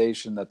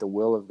realization that the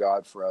will of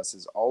God for us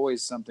is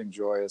always something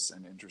joyous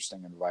and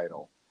interesting and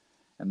vital,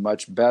 and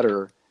much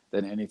better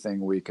than anything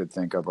we could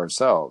think of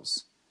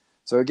ourselves.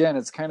 So again,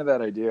 it's kind of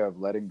that idea of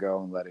letting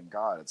go and letting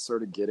God. It's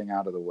sort of getting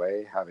out of the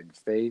way, having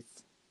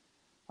faith,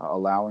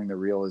 allowing the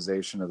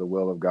realization of the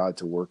will of God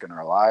to work in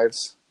our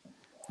lives.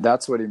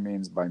 That's what he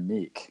means by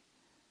meek.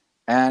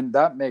 And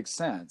that makes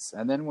sense.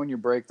 And then when you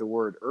break the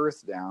word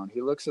earth down,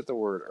 he looks at the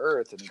word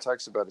earth and he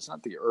talks about it's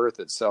not the earth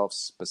itself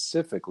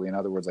specifically. In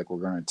other words, like we're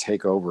going to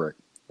take over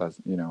a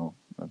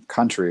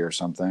country or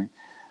something.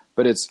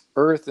 But it's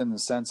earth in the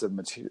sense of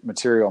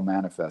material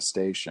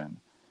manifestation,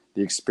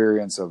 the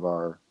experience of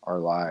our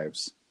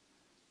lives,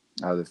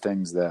 the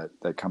things that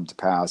come to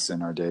pass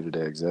in our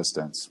day-to-day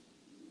existence.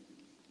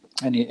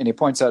 And he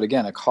points out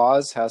again, a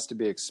cause has to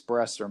be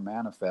expressed or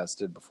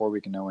manifested before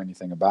we can know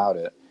anything about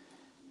it.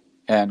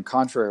 And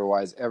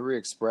contrary-wise, every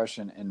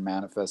expression and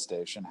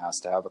manifestation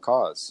has to have a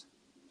cause.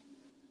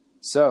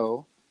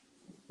 So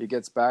he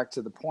gets back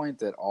to the point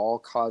that all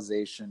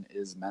causation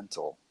is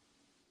mental.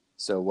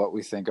 So what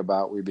we think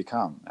about, we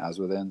become. As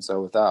within,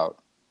 so without.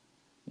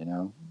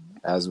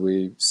 As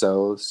we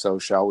sow, so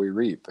shall we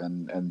reap.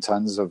 And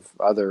tons of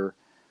other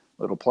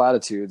little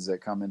platitudes that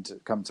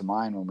come to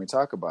mind when we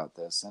talk about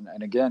this.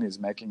 And again, he's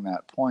making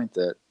that point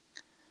that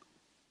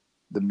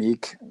the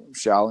meek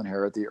shall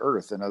inherit the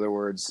earth. In other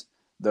words,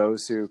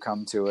 those who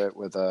come to it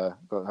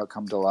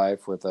come to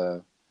life with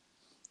an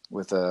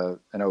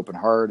open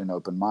heart, an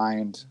open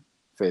mind,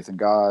 faith in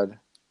God,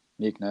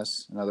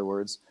 meekness, in other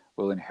words,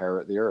 will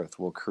inherit the earth,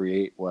 will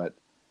create what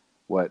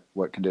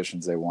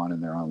conditions they want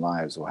in their own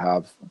lives, will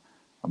have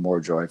a more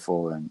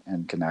joyful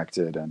and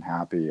connected and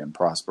happy and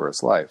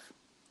prosperous life.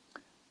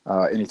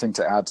 Anything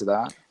to add to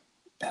that?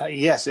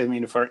 Yes. I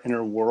mean, if our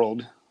inner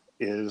world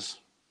is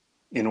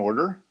in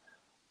order,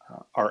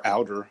 our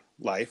outer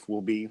life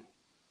will be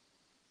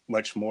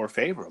much more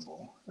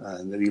favorable.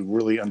 That he's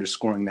really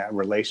underscoring that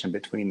relation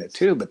between the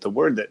two. But the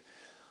word that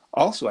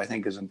also I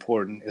think is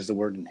important is the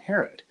word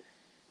inherit.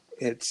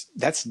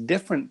 That's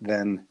different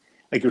than,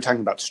 like you were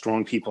talking about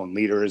strong people and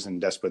leaders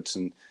and despots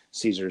and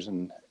Caesars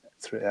and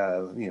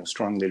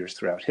strong leaders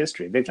throughout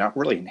history. They've not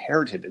really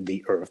inherited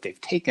the earth. They've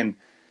taken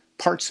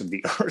parts of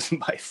the earth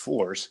by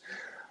force.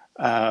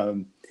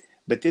 But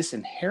this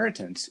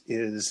inheritance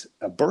is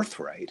a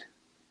birthright.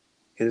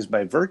 It is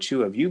by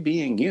virtue of you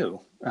being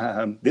you.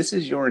 This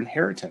is your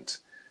inheritance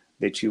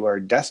that you are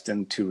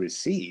destined to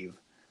receive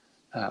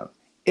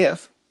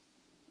if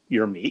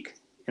you're meek,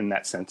 in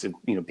that sense of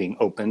being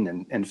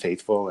open and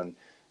faithful and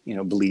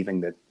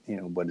believing that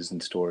what is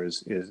in store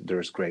is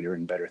there's greater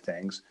and better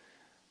things,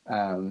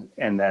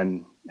 and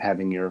then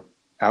having your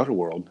outer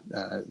world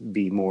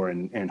be more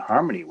in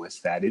harmony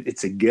with that.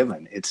 It's a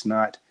given. It's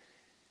not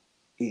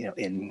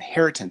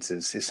inheritance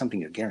is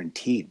something you're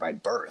guaranteed by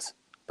birth,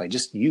 by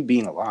just you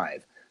being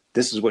alive.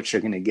 This is what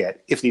you're going to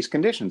get if these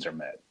conditions are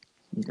met.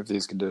 If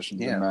these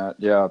conditions are met.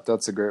 Yeah,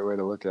 that's a great way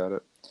to look at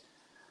it.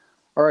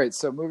 All right,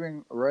 so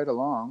moving right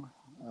along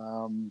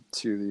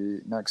to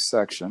the next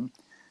section.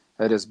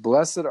 That is,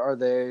 blessed are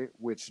they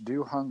which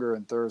do hunger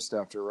and thirst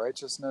after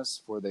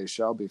righteousness, for they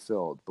shall be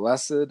filled.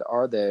 Blessed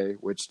are they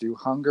which do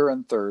hunger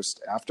and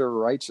thirst after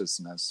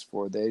righteousness,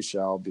 for they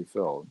shall be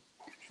filled.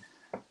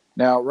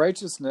 Now,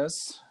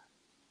 righteousness,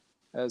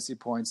 as he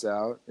points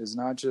out, is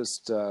not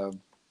just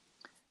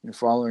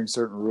following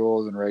certain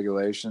rules and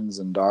regulations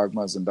and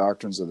dogmas and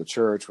doctrines of the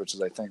church, which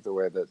is, I think, the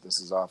way that this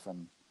is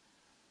often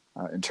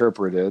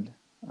interpreted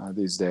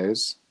these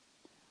days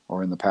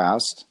or in the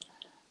past.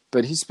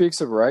 But he speaks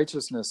of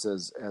righteousness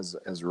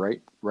as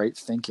right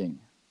thinking.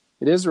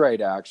 It is right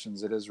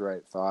actions. It is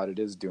right thought. It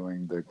is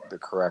doing the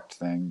correct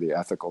thing, the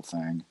ethical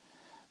thing.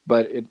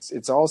 But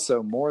it's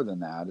also more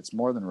than that. It's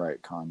more than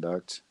right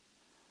conduct.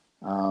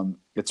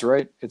 It's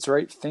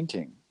right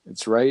thinking.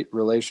 It's right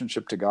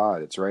relationship to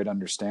God. It's right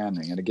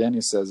understanding. And again,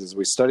 he says, as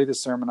we study the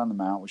Sermon on the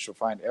Mount, we shall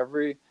find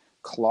every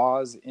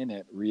clause in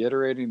it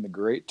reiterating the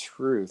great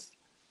truth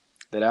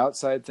that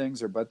outside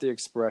things are but the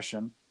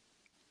expression,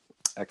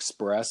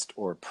 expressed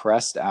or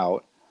pressed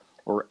out,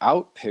 or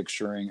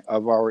out-picturing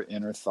of our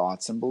inner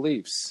thoughts and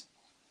beliefs.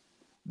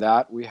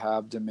 That we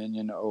have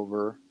dominion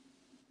or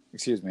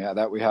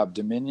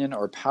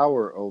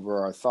power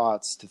over our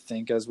thoughts to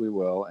think as we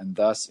will, and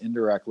thus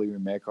indirectly we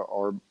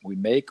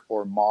make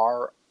or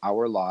mar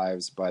our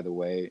lives by the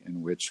way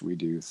in which we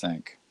do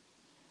think.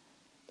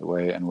 The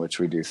way in which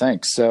we do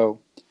think. So,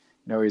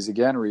 he's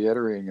again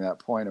reiterating that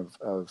point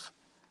of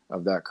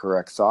that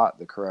correct thought,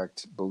 the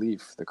correct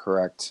belief, the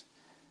correct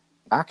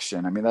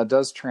action. I mean, that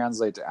does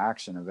translate to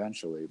action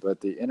eventually,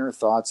 but the inner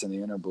thoughts and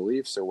the inner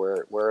beliefs are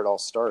where it all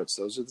starts.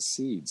 Those are the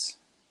seeds.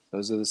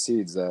 Those are the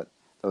seeds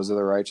those are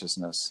the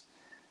righteousness.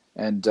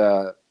 And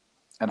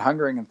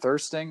hungering and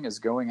thirsting is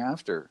going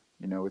after,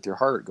 with your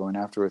heart, going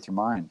after with your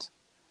mind.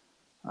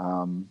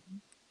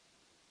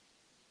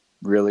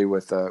 Really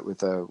with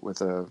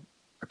a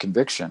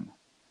conviction.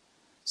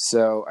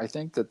 So I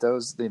think that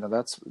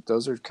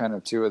those are kind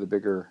of two of the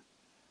bigger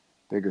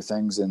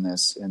things in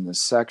this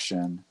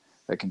section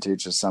that can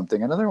teach us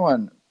something. Another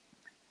one,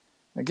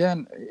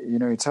 again, he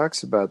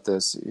talks about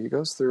this. He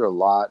goes through a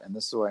lot, and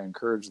this is why I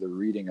encourage the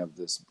reading of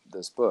this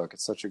book.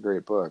 It's such a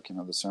great book.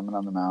 The Sermon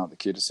on the Mount, The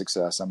Key to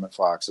Success. Emmett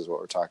Fox is what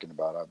we're talking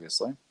about,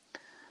 obviously.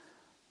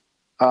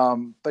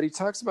 But he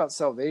talks about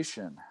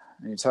salvation,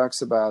 and he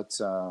talks about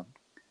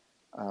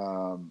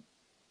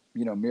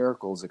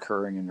miracles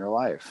occurring in your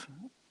life,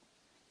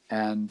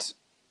 and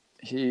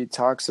he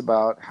talks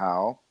about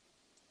how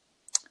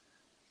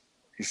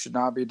you should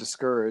not be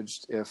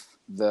discouraged if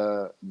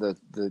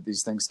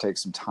these things take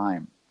some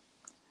time.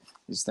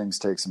 These things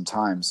take some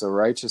time. So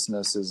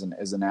righteousness is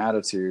an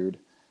attitude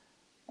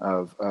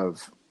of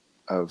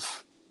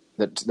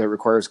that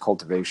requires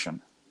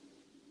cultivation.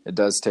 It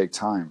does take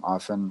time.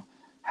 Often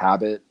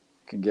habit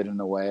can get in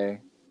the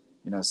way.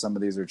 Some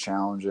of these are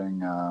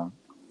challenging the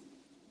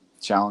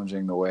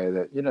way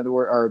that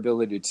our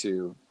ability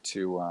to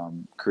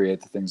create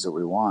the things that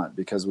we want,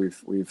 because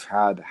we've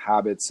had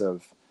habits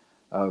of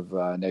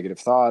negative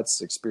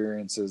thoughts,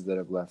 experiences that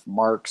have left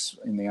marks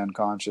in the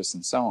unconscious,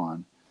 and so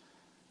on.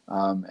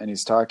 And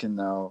he's talking,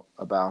 though,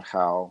 about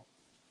how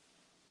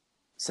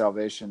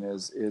salvation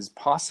is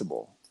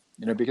possible,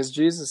 because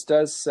Jesus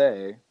does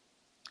say,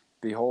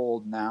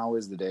 "Behold, now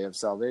is the day of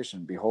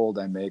salvation. Behold,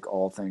 I make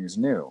all things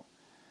new."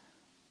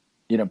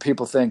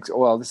 People think,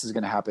 well, this is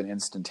going to happen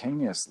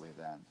instantaneously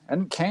then.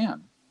 And it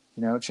can.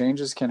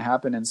 Changes can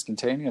happen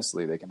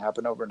instantaneously. They can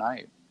happen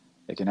overnight.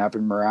 It can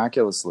happen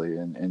miraculously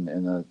in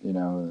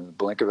the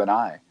blink of an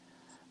eye.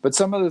 But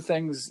some of the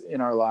things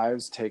in our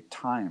lives take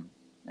time,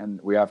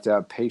 and we have to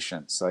have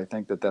patience. So I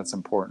think that that's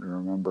important to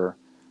remember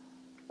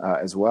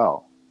as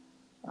well.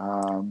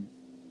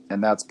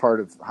 And that's part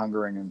of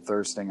hungering and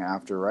thirsting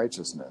after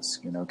righteousness,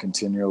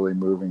 continually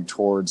moving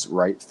towards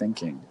right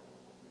thinking,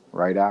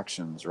 right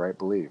actions, right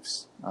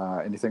beliefs.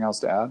 Anything else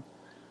to add?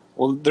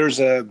 Well, there's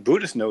a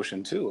Buddhist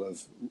notion, too,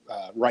 of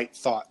right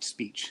thought,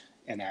 speech,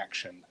 and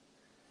action.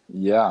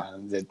 Yeah.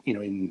 That,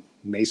 in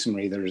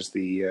Masonry, there's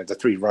the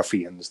three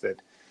ruffians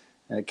that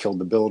killed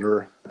the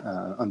builder: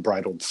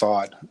 unbridled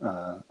thought,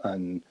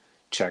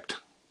 unchecked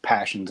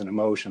passions and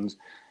emotions,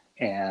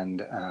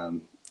 and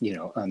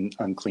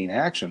unclean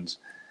actions.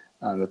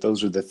 That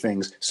those are the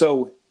things.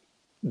 So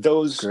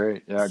those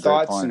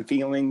thoughts and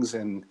feelings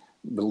and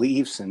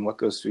beliefs and what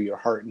goes through your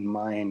heart and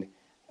mind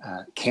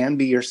can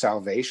be your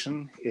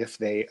salvation if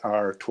they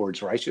are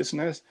towards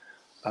righteousness,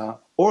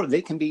 or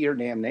they can be your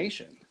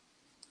damnation.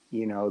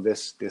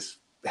 This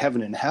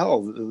heaven and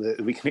hell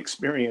that we can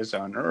experience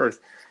on earth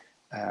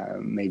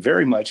may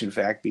very much, in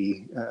fact,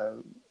 be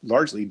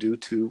largely due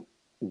to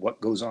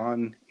what goes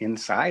on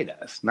inside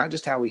us, not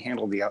just how we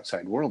handle the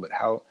outside world, but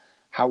how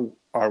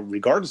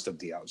regardless of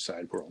the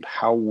outside world,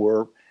 how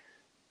we're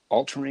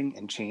altering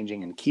and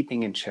changing and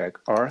keeping in check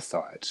our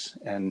thoughts.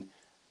 And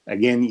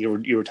again,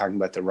 you were talking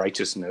about the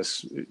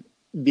righteousness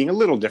being a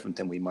little different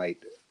than we might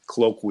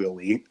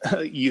colloquially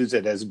use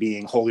it as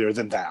being holier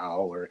than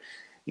thou, or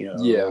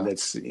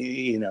that's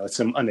it's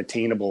some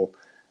unattainable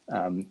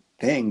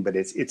thing, but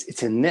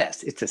it's a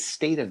nest. It's a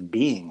state of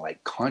being,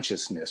 like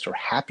consciousness or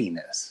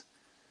happiness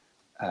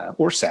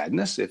or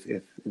sadness, if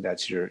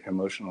that's your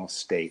emotional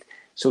state.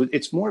 So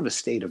it's more of a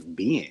state of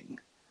being,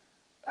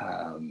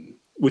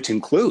 which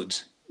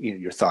includes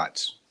your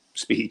thoughts,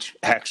 speech,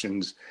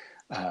 actions,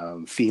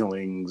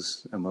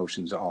 feelings,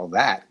 emotions, all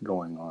that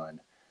going on.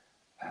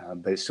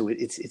 But so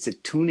it's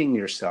attuning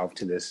yourself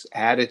to this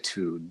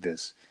attitude,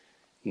 this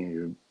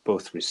you're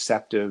both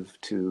receptive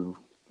to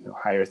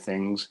higher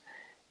things,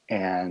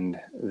 and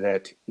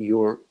that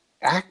you're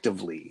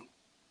actively,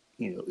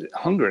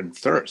 hunger and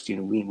thirst.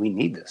 We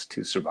need this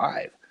to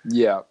survive.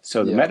 Yeah.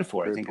 So the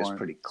metaphor, I think, is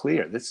pretty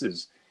clear.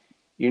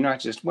 You're not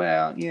just,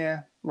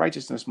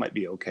 righteousness might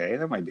be okay.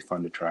 That might be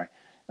fun to try.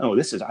 Oh,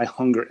 this is, I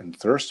hunger and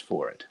thirst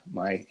for it.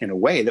 In a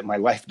way that my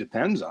life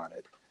depends on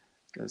it.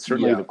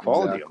 Certainly the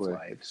quality of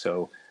life.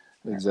 So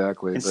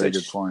exactly, very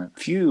good point.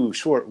 Few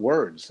short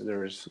words.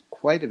 There's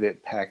quite a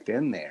bit packed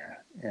in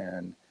there,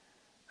 and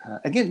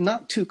again,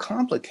 not too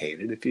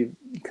complicated. If you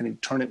can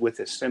turn it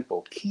with a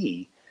simple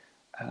key,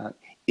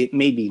 it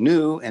may be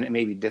new and it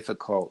may be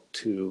difficult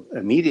to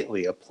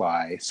immediately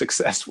apply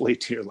successfully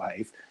to your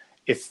life,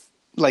 if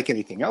like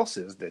anything else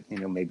is that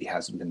maybe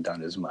hasn't been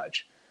done as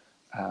much.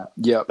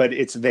 But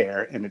it's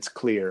there and it's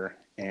clear,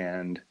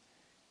 and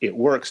it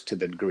works to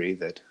the degree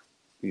that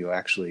you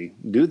actually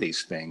do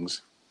these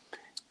things.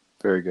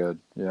 Very good.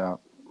 Yeah.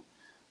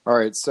 All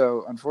right.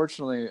 So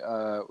unfortunately,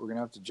 we're going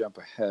to have to jump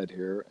ahead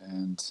here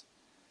and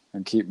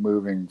keep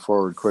moving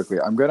forward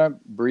quickly. I'm going to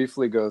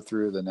briefly go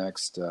through the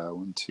next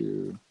 1,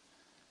 2,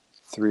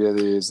 3 of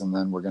these, and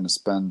then we're going to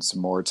spend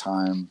some more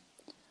time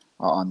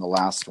on the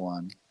last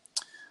one.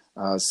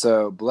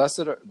 So blessed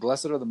are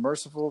the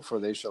merciful, for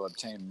they shall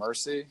obtain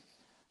mercy.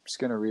 I'm just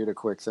going to read a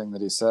quick thing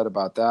that he said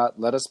about that.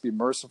 Let us be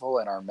merciful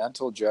in our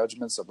mental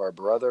judgments of our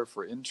brother,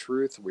 for in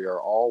truth we are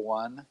all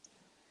one.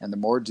 And the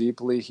more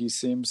deeply he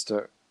seems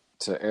to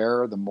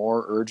err, the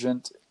more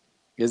urgent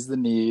is the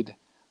need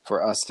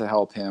for us to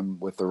help him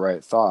with the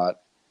right thought,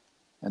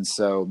 and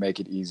so make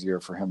it easier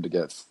for him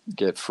to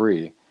get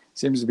free.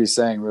 Seems to be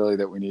saying really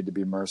that we need to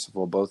be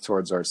merciful both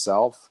towards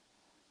ourselves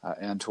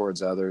and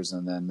towards others,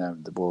 and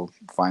then we'll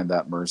find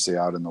that mercy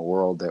out in the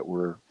world that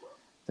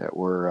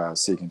we're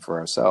seeking for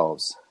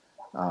ourselves,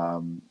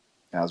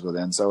 as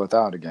within, so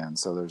without again.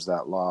 So there's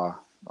that law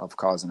of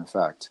cause and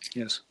effect.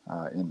 Yes.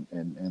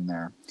 In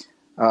there.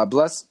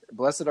 Blessed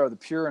are the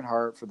pure in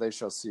heart, for they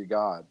shall see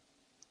God.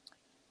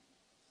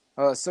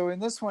 So in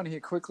this one, he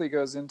quickly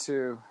goes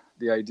into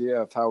the idea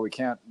of how we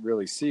can't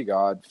really see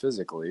God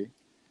physically,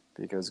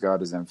 because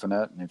God is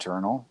infinite and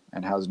eternal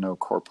and has no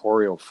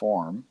corporeal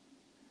form.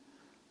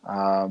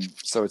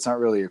 So it's not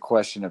really a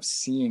question of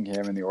seeing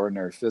him in the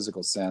ordinary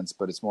physical sense,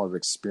 but it's more of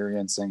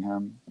experiencing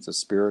him. It's a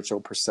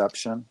spiritual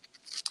perception.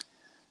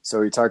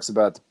 So he talks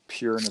about the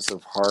pureness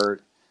of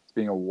heart,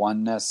 being a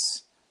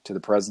oneness to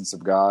the presence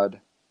of God,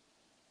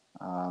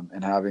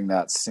 and having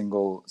that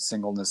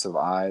singleness of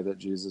eye that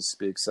Jesus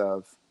speaks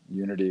of.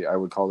 Unity, I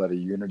would call that a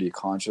unity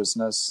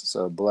consciousness.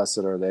 So blessed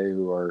are they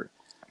who are,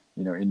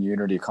 in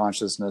unity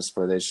consciousness,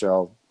 for they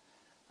shall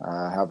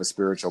have a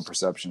spiritual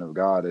perception of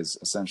God, is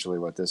essentially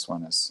what this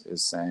one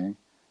is saying.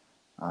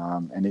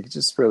 And he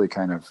just really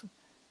kind of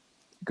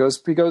goes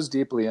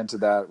deeply into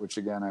that, which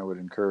again, I would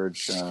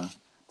encourage the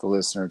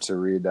listener to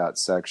read that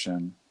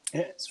section,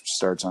 which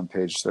starts on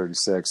page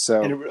 36.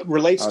 So, and it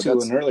relates to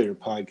an earlier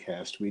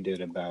podcast we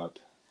did about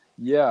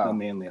the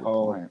Manly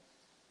Hall point.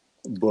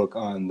 Book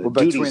on the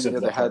duties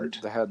of the heart.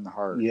 The head and the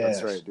heart.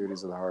 Yes. That's right,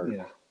 duties of the heart.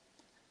 Yeah.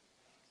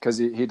 Because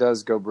he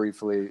does go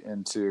briefly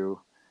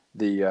into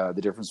the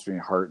difference between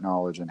heart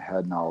knowledge and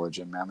head knowledge.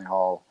 And Manly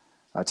Hall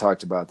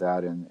talked about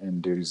that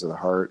in Duties of the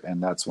Heart.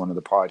 And that's one of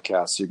the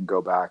podcasts you can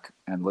go back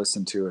and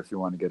listen to if you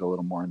want to get a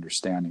little more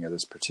understanding of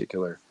this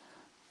particular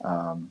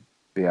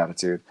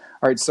beatitude.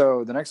 All right,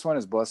 so the next one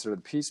is blessed are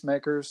the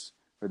peacemakers,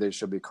 for they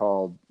shall be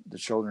called the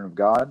children of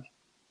God.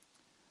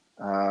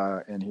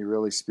 And he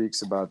really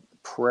speaks about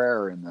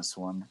prayer in this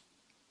one,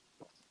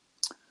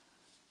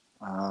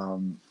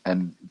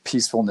 and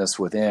peacefulness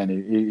within.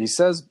 He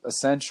says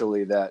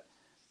essentially that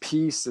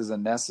peace is a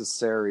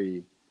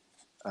necessary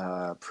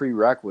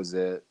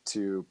prerequisite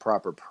to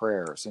proper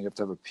prayer. So you have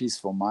to have a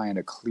peaceful mind,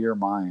 a clear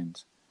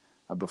mind,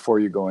 before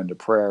you go into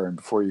prayer and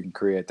before you can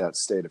create that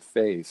state of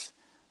faith.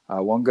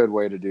 One good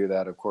way to do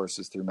that, of course,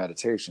 is through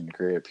meditation. To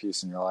create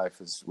peace in your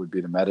life would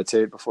be to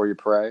meditate before you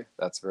pray.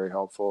 That's very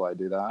helpful. I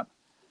do that.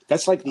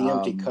 That's like the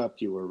empty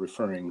cup you were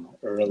referring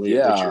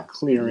earlier, that you're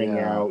clearing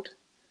out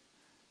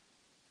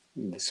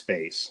the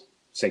space,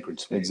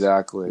 sacred space.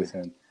 Exactly.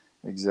 Within.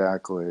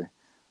 Exactly.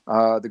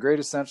 The great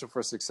essential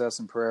for success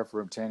in prayer, for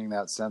obtaining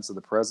that sense of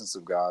the presence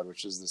of God,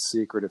 which is the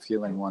secret of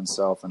healing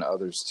oneself and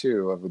others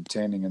too, of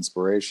obtaining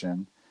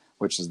inspiration,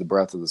 which is the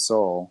breath of the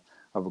soul,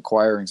 of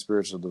acquiring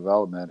spiritual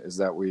development, is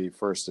that we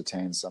first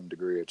attain some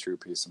degree of true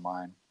peace of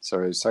mind.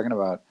 So he's talking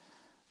about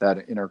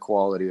that inner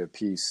quality of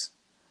peace.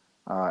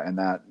 And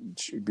that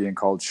being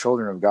called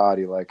children of God,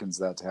 he likens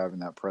that to having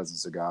that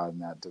presence of God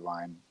and that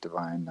divine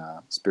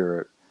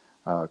spirit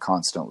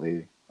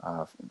constantly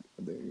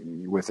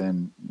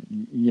within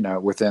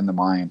the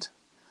mind.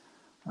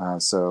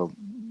 So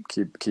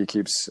he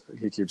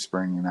keeps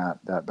bringing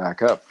that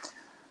back up.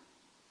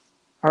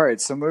 All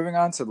right, so moving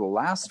on to the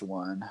last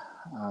one,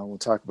 we'll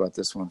talk about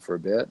this one for a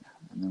bit,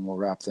 and then we'll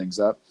wrap things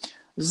up.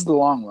 This is the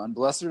long one.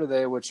 Blessed are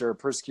they which are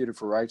persecuted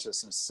for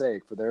righteousness'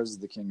 sake, for theirs is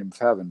the kingdom of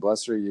heaven.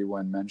 Blessed are you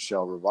when men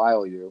shall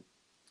revile you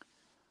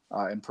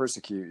and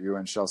persecute you,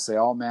 and shall say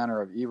all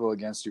manner of evil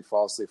against you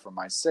falsely for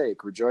my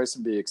sake. Rejoice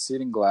and be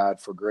exceeding glad,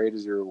 for great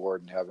is your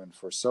reward in heaven.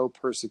 For so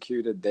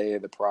persecuted they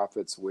the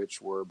prophets which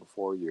were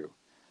before you.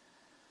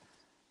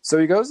 So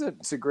he goes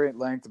to great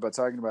length about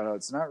talking about how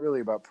it's not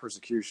really about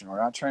persecution. We're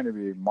not trying to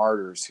be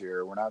martyrs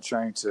here. We're not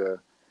trying to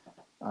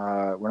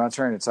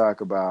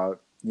talk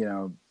about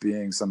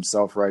being some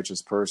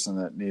self-righteous person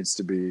that needs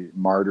to be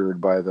martyred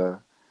by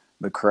the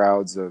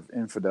crowds of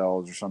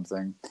infidels or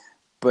something,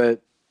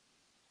 but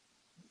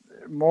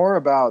more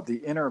about the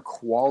inner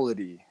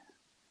quality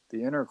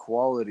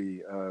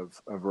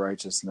of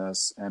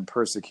righteousness and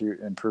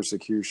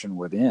persecution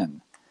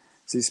within.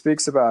 So he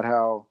speaks about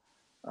how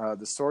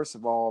the source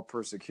of all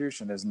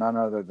persecution is none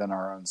other than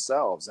our own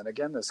selves. And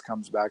again, this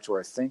comes back to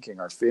our thinking,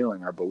 our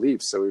feeling, our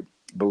beliefs. So we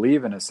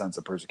believe in a sense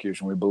of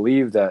persecution. We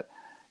believe that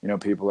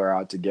people are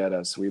out to get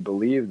us. We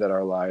believe that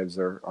our lives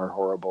are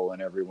horrible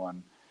and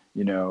everyone,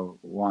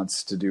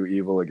 wants to do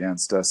evil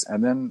against us.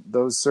 And then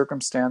those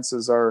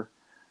circumstances are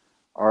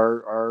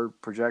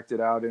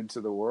projected out into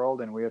the world,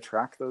 and we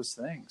attract those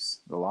things.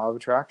 The law of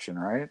attraction,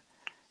 right?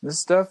 This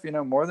stuff,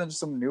 more than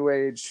some new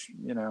age,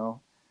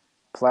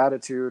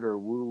 platitude or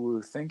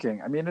woo-woo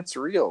thinking. I mean, it's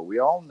real. We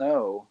all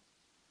know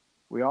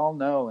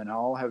and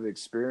all have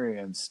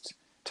experienced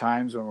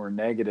times when we're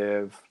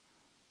negative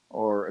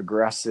or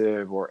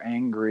aggressive or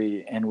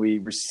angry, and we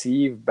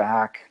receive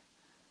back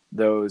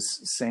those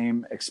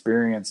same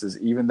experiences,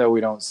 even though we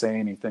don't say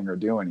anything or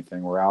do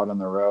anything. We're out on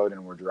the road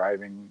and we're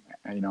driving,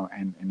 in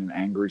an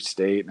angry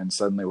state, and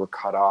suddenly we're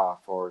cut off,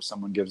 or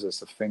someone gives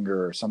us a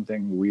finger, or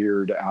something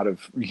weird out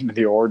of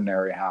the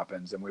ordinary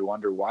happens, and we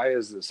wonder, why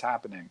is this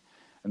happening?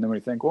 And then we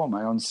think, well,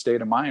 my own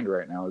state of mind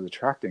right now is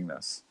attracting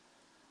this.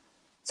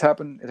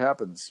 It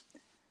happens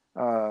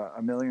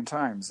a million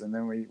times, and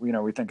then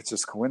we think it's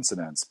just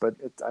coincidence. But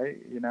I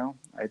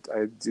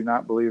do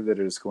not believe that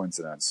it is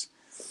coincidence.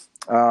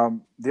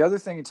 The other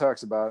thing he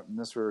talks about, and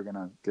this we're going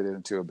to get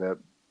into a bit,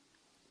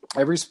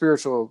 every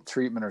spiritual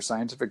treatment or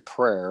scientific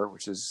prayer,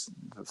 which is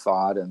the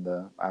thought and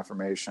the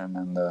affirmation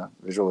and the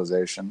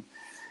visualization,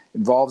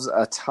 involves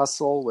a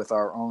tussle with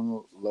our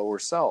own lower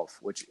self,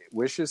 which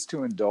wishes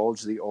to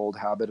indulge the old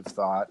habit of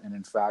thought and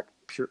in fact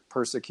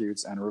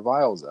persecutes and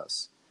reviles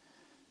us.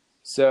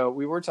 So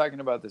we were talking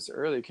about this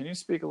earlier. Can you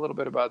speak a little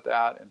bit about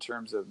that in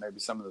terms of maybe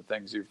some of the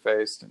things you've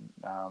faced, and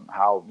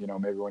how,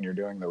 maybe when you're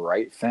doing the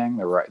right thing,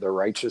 the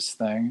righteous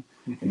thing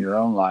in your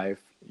own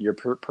life, you're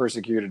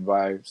persecuted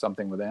by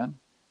something within?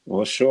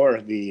 Well, sure.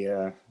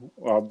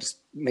 I'll just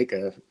make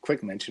a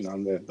quick mention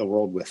on the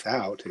world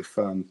without.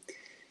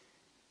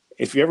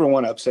 If you ever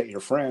want to upset your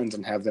friends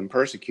and have them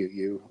persecute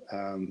you,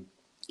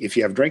 if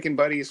you have drinking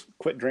buddies,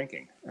 quit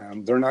drinking.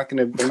 They're not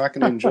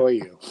gonna enjoy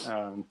you.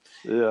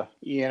 Yeah.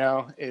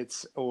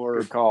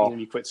 Good call.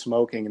 You quit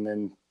smoking, and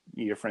then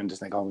your friend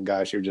just think, oh my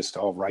gosh, you're just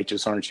all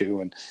righteous, aren't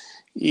you? And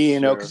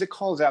because it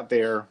calls out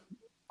their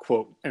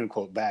quote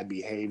unquote bad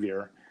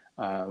behavior.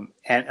 And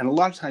a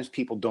lot of times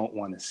people don't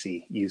want to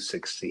see you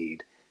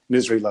succeed.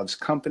 Misery loves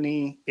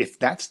company. If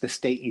that's the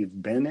state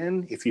you've been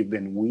in, if you've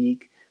been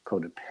weak,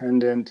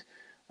 codependent,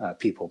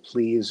 people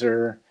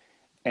pleaser,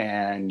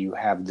 and you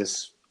have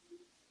this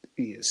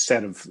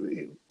set of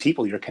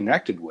people you're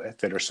connected with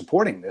that are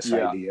supporting this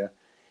idea,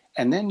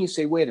 and then you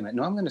say, wait a minute,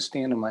 no, I'm going to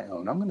stand on my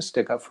own. I'm going to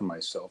stick up for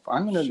myself.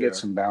 I'm going to get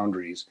some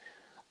boundaries.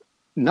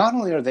 Not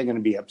only are they going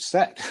to be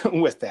upset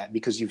with that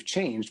because you've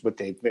changed what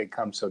they've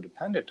become so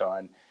dependent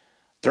on,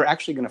 they're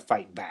actually going to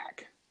fight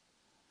back.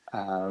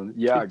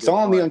 It's all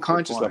on the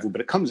unconscious level,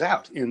 but it comes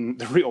out in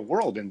the real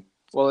world. And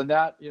well, and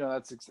that,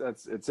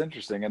 that's it's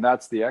interesting, and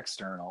that's the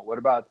external. What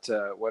about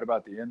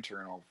the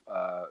internal?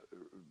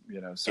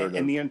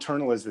 And the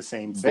internal is the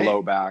same thing.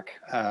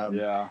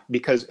 Blowback.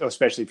 Because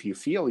especially if you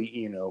feel,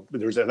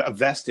 there's a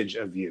vestige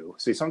of you.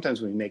 See,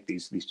 sometimes when we make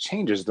these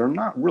changes, they're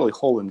not really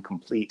whole and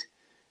complete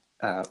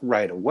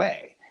right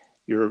away.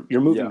 You're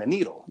moving the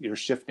needle. You're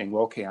shifting.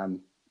 Well, okay,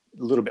 I'm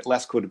a little bit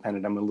less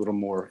codependent. I'm a little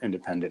more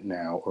independent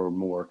now, or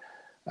more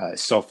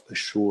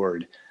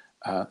self-assured.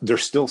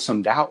 There's still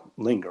some doubt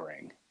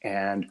lingering.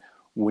 And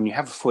when you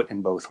have a foot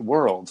in both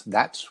worlds,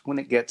 that's when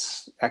it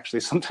gets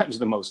actually sometimes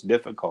the most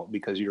difficult,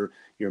 because you're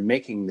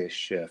making this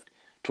shift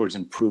towards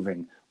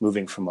improving,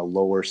 moving from a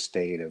lower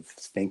state of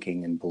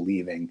thinking and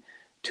believing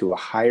to a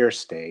higher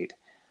state.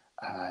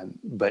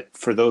 But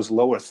for those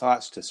lower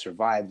thoughts to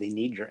survive, they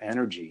need your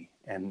energy.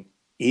 And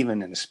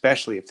even and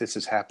especially if this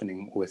is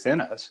happening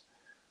within us,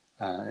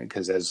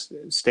 because as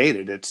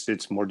stated,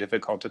 it's more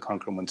difficult to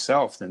conquer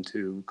oneself than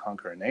to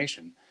conquer a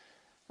nation.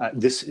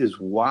 This is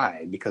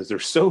why, because they're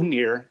so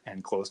near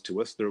and close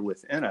to us, they're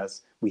within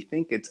us. We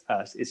think it's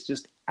us. It's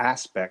just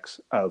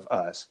aspects of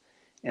us.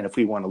 And if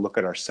we want to look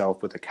at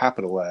ourselves with a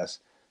capital S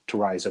to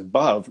rise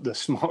above the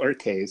smaller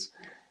case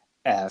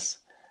S,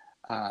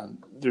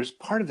 there's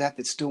part of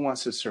that still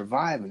wants to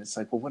survive. And it's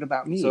like, well, what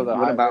about me? So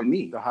what about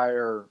me? The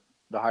higher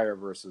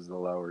versus the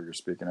lower. You're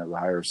speaking of the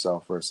higher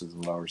self versus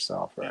the lower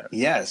self, right?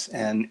 Yes.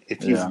 And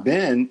if you've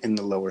been in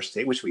the lower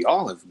state, which we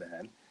all have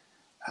been,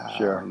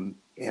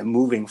 and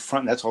moving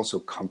from, that's also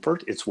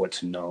comfort. It's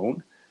what's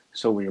known.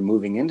 So when you're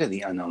moving into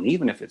the unknown,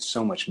 even if it's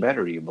so much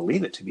better, you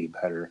believe it to be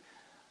better.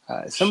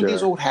 Some of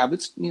these old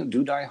habits,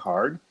 do die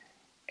hard,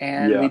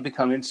 and we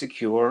become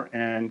insecure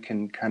and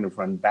can kind of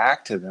run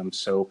back to them.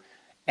 So,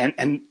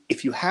 and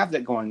if you have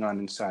that going on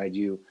inside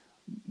you,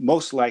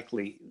 most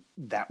likely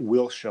that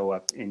will show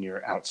up in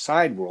your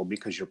outside world,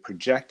 because you're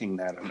projecting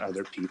that on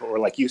other people, or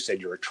like you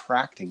said, you're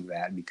attracting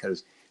that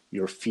because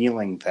you're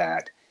feeling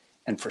that.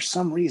 And for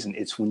some reason,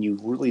 it's when you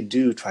really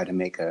do try to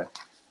make an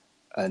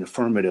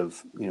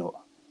affirmative,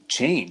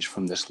 change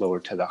from this lower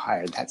to the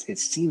higher, it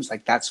seems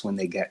like that's when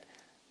they get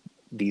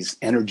these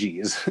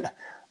energies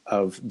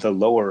of the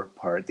lower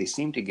part. They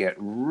seem to get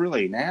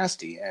really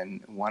nasty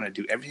and want to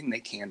do everything they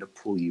can to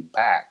pull you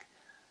back.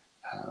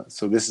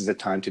 So this is a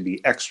time to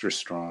be extra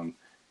strong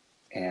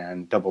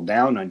and double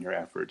down on your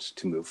efforts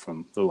to move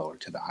from the lower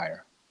to the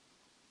higher.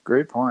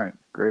 Great point.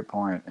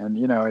 And,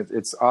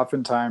 it's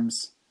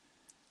oftentimes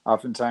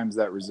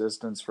that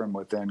resistance from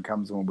within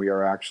comes when we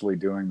are actually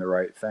doing the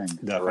right thing,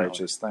 the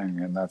righteous thing.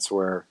 And that's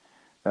what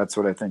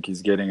I think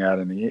he's getting at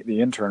in the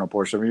internal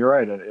portion. I mean, you're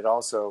right. It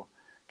also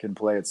can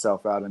play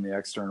itself out in the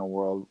external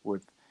world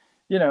with,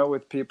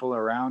 with people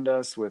around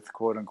us, with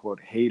quote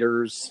unquote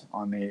haters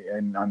on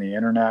the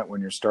internet, when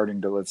you're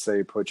starting to, let's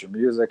say, put your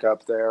music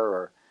up there,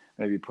 or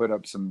maybe put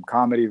up some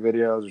comedy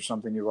videos or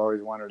something you've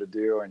always wanted to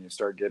do, and you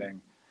start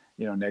getting,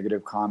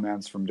 negative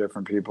comments from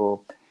different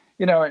people,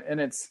 and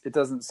it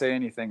doesn't say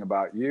anything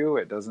about you.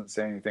 It doesn't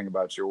say anything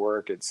about your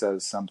work. It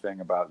says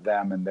something about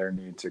them and their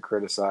need to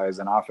criticize.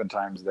 And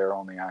oftentimes they're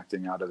only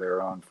acting out of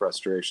their own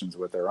frustrations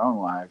with their own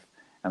life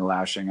and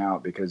lashing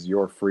out, because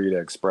you're free to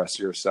express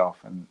yourself,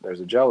 and there's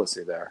a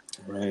jealousy there.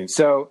 Right.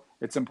 So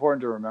it's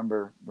important to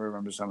remember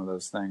some of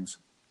those things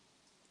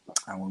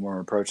when we're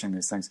approaching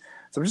these things.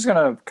 So I'm just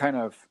going to kind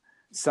of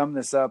sum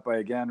this up by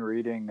again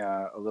reading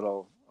a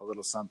little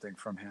something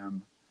from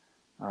him.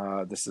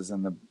 This is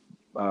in the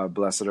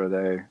Blessed are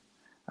they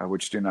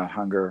which do not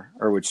hunger,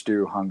 or which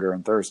do hunger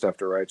and thirst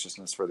after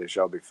righteousness, for they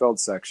shall be filled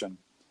section.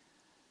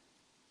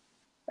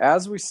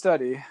 As we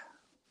study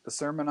the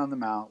Sermon on the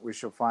Mount, we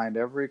shall find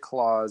every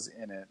clause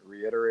in it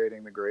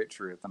reiterating the great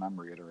truth, and I'm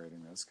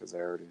reiterating this because I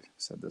already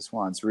said this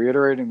once,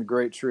 reiterating the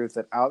great truth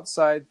that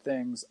outside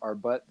things are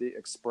but the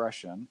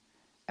expression,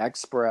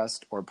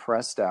 expressed or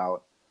pressed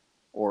out,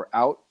 or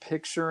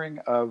out-picturing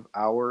of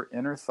our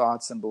inner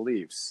thoughts and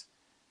beliefs,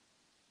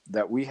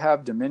 that we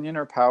have dominion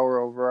or power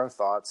over our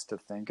thoughts to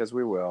think as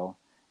we will,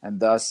 and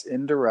thus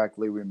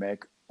indirectly we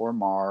make or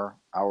mar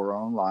our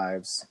own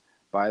lives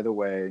by the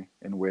way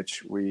in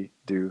which we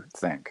do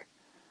think.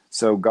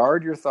 So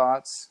guard your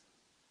thoughts,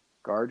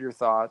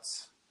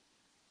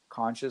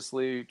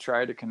 consciously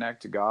try to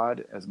connect to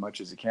God as much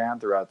as you can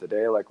throughout the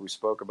day, like we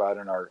spoke about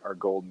in our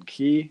Golden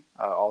Key.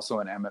 Also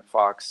in Emmett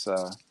Fox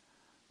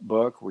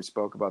book, we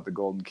spoke about the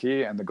Golden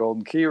Key, and the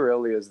Golden Key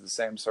really is the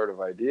same sort of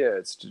idea.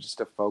 It's just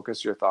to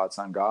focus your thoughts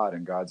on God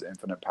and God's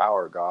infinite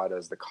power, God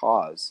as the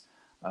cause,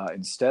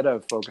 instead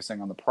of focusing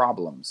on the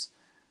problems.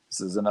 This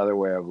is another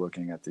way of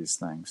looking at these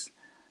things.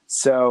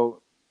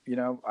 So,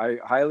 I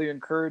highly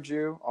encourage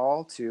you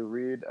all to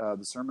read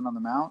the Sermon on the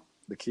Mount,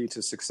 The Key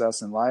to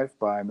Success in Life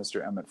by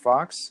Mr. Emmett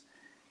Fox.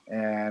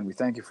 And we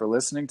thank you for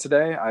listening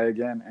today. I,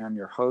 again, am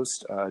your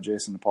host,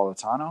 Jason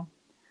Napolitano.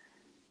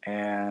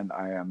 And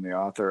I am the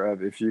author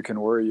of If You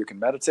Can Worry, You Can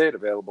Meditate,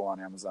 available on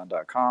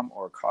Amazon.com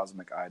or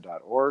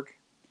CosmicEye.org.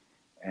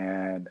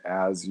 And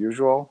as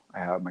usual, I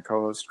have my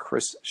co-host,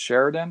 Chris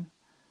Sheridan,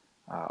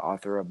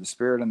 author of The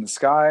Spirit in the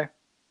Sky.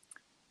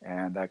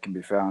 And that can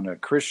be found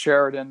at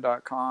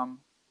chrissheridan.com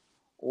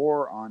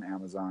or on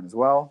Amazon as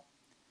well.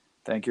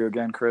 Thank you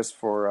again, Chris,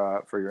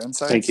 for your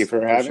insights. Thank you for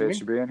having me. Appreciate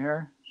you being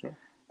here. Sure.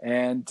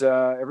 And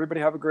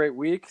everybody have a great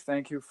week.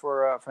 Thank you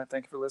for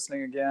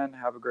listening again.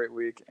 Have a great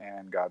week,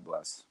 and God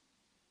bless.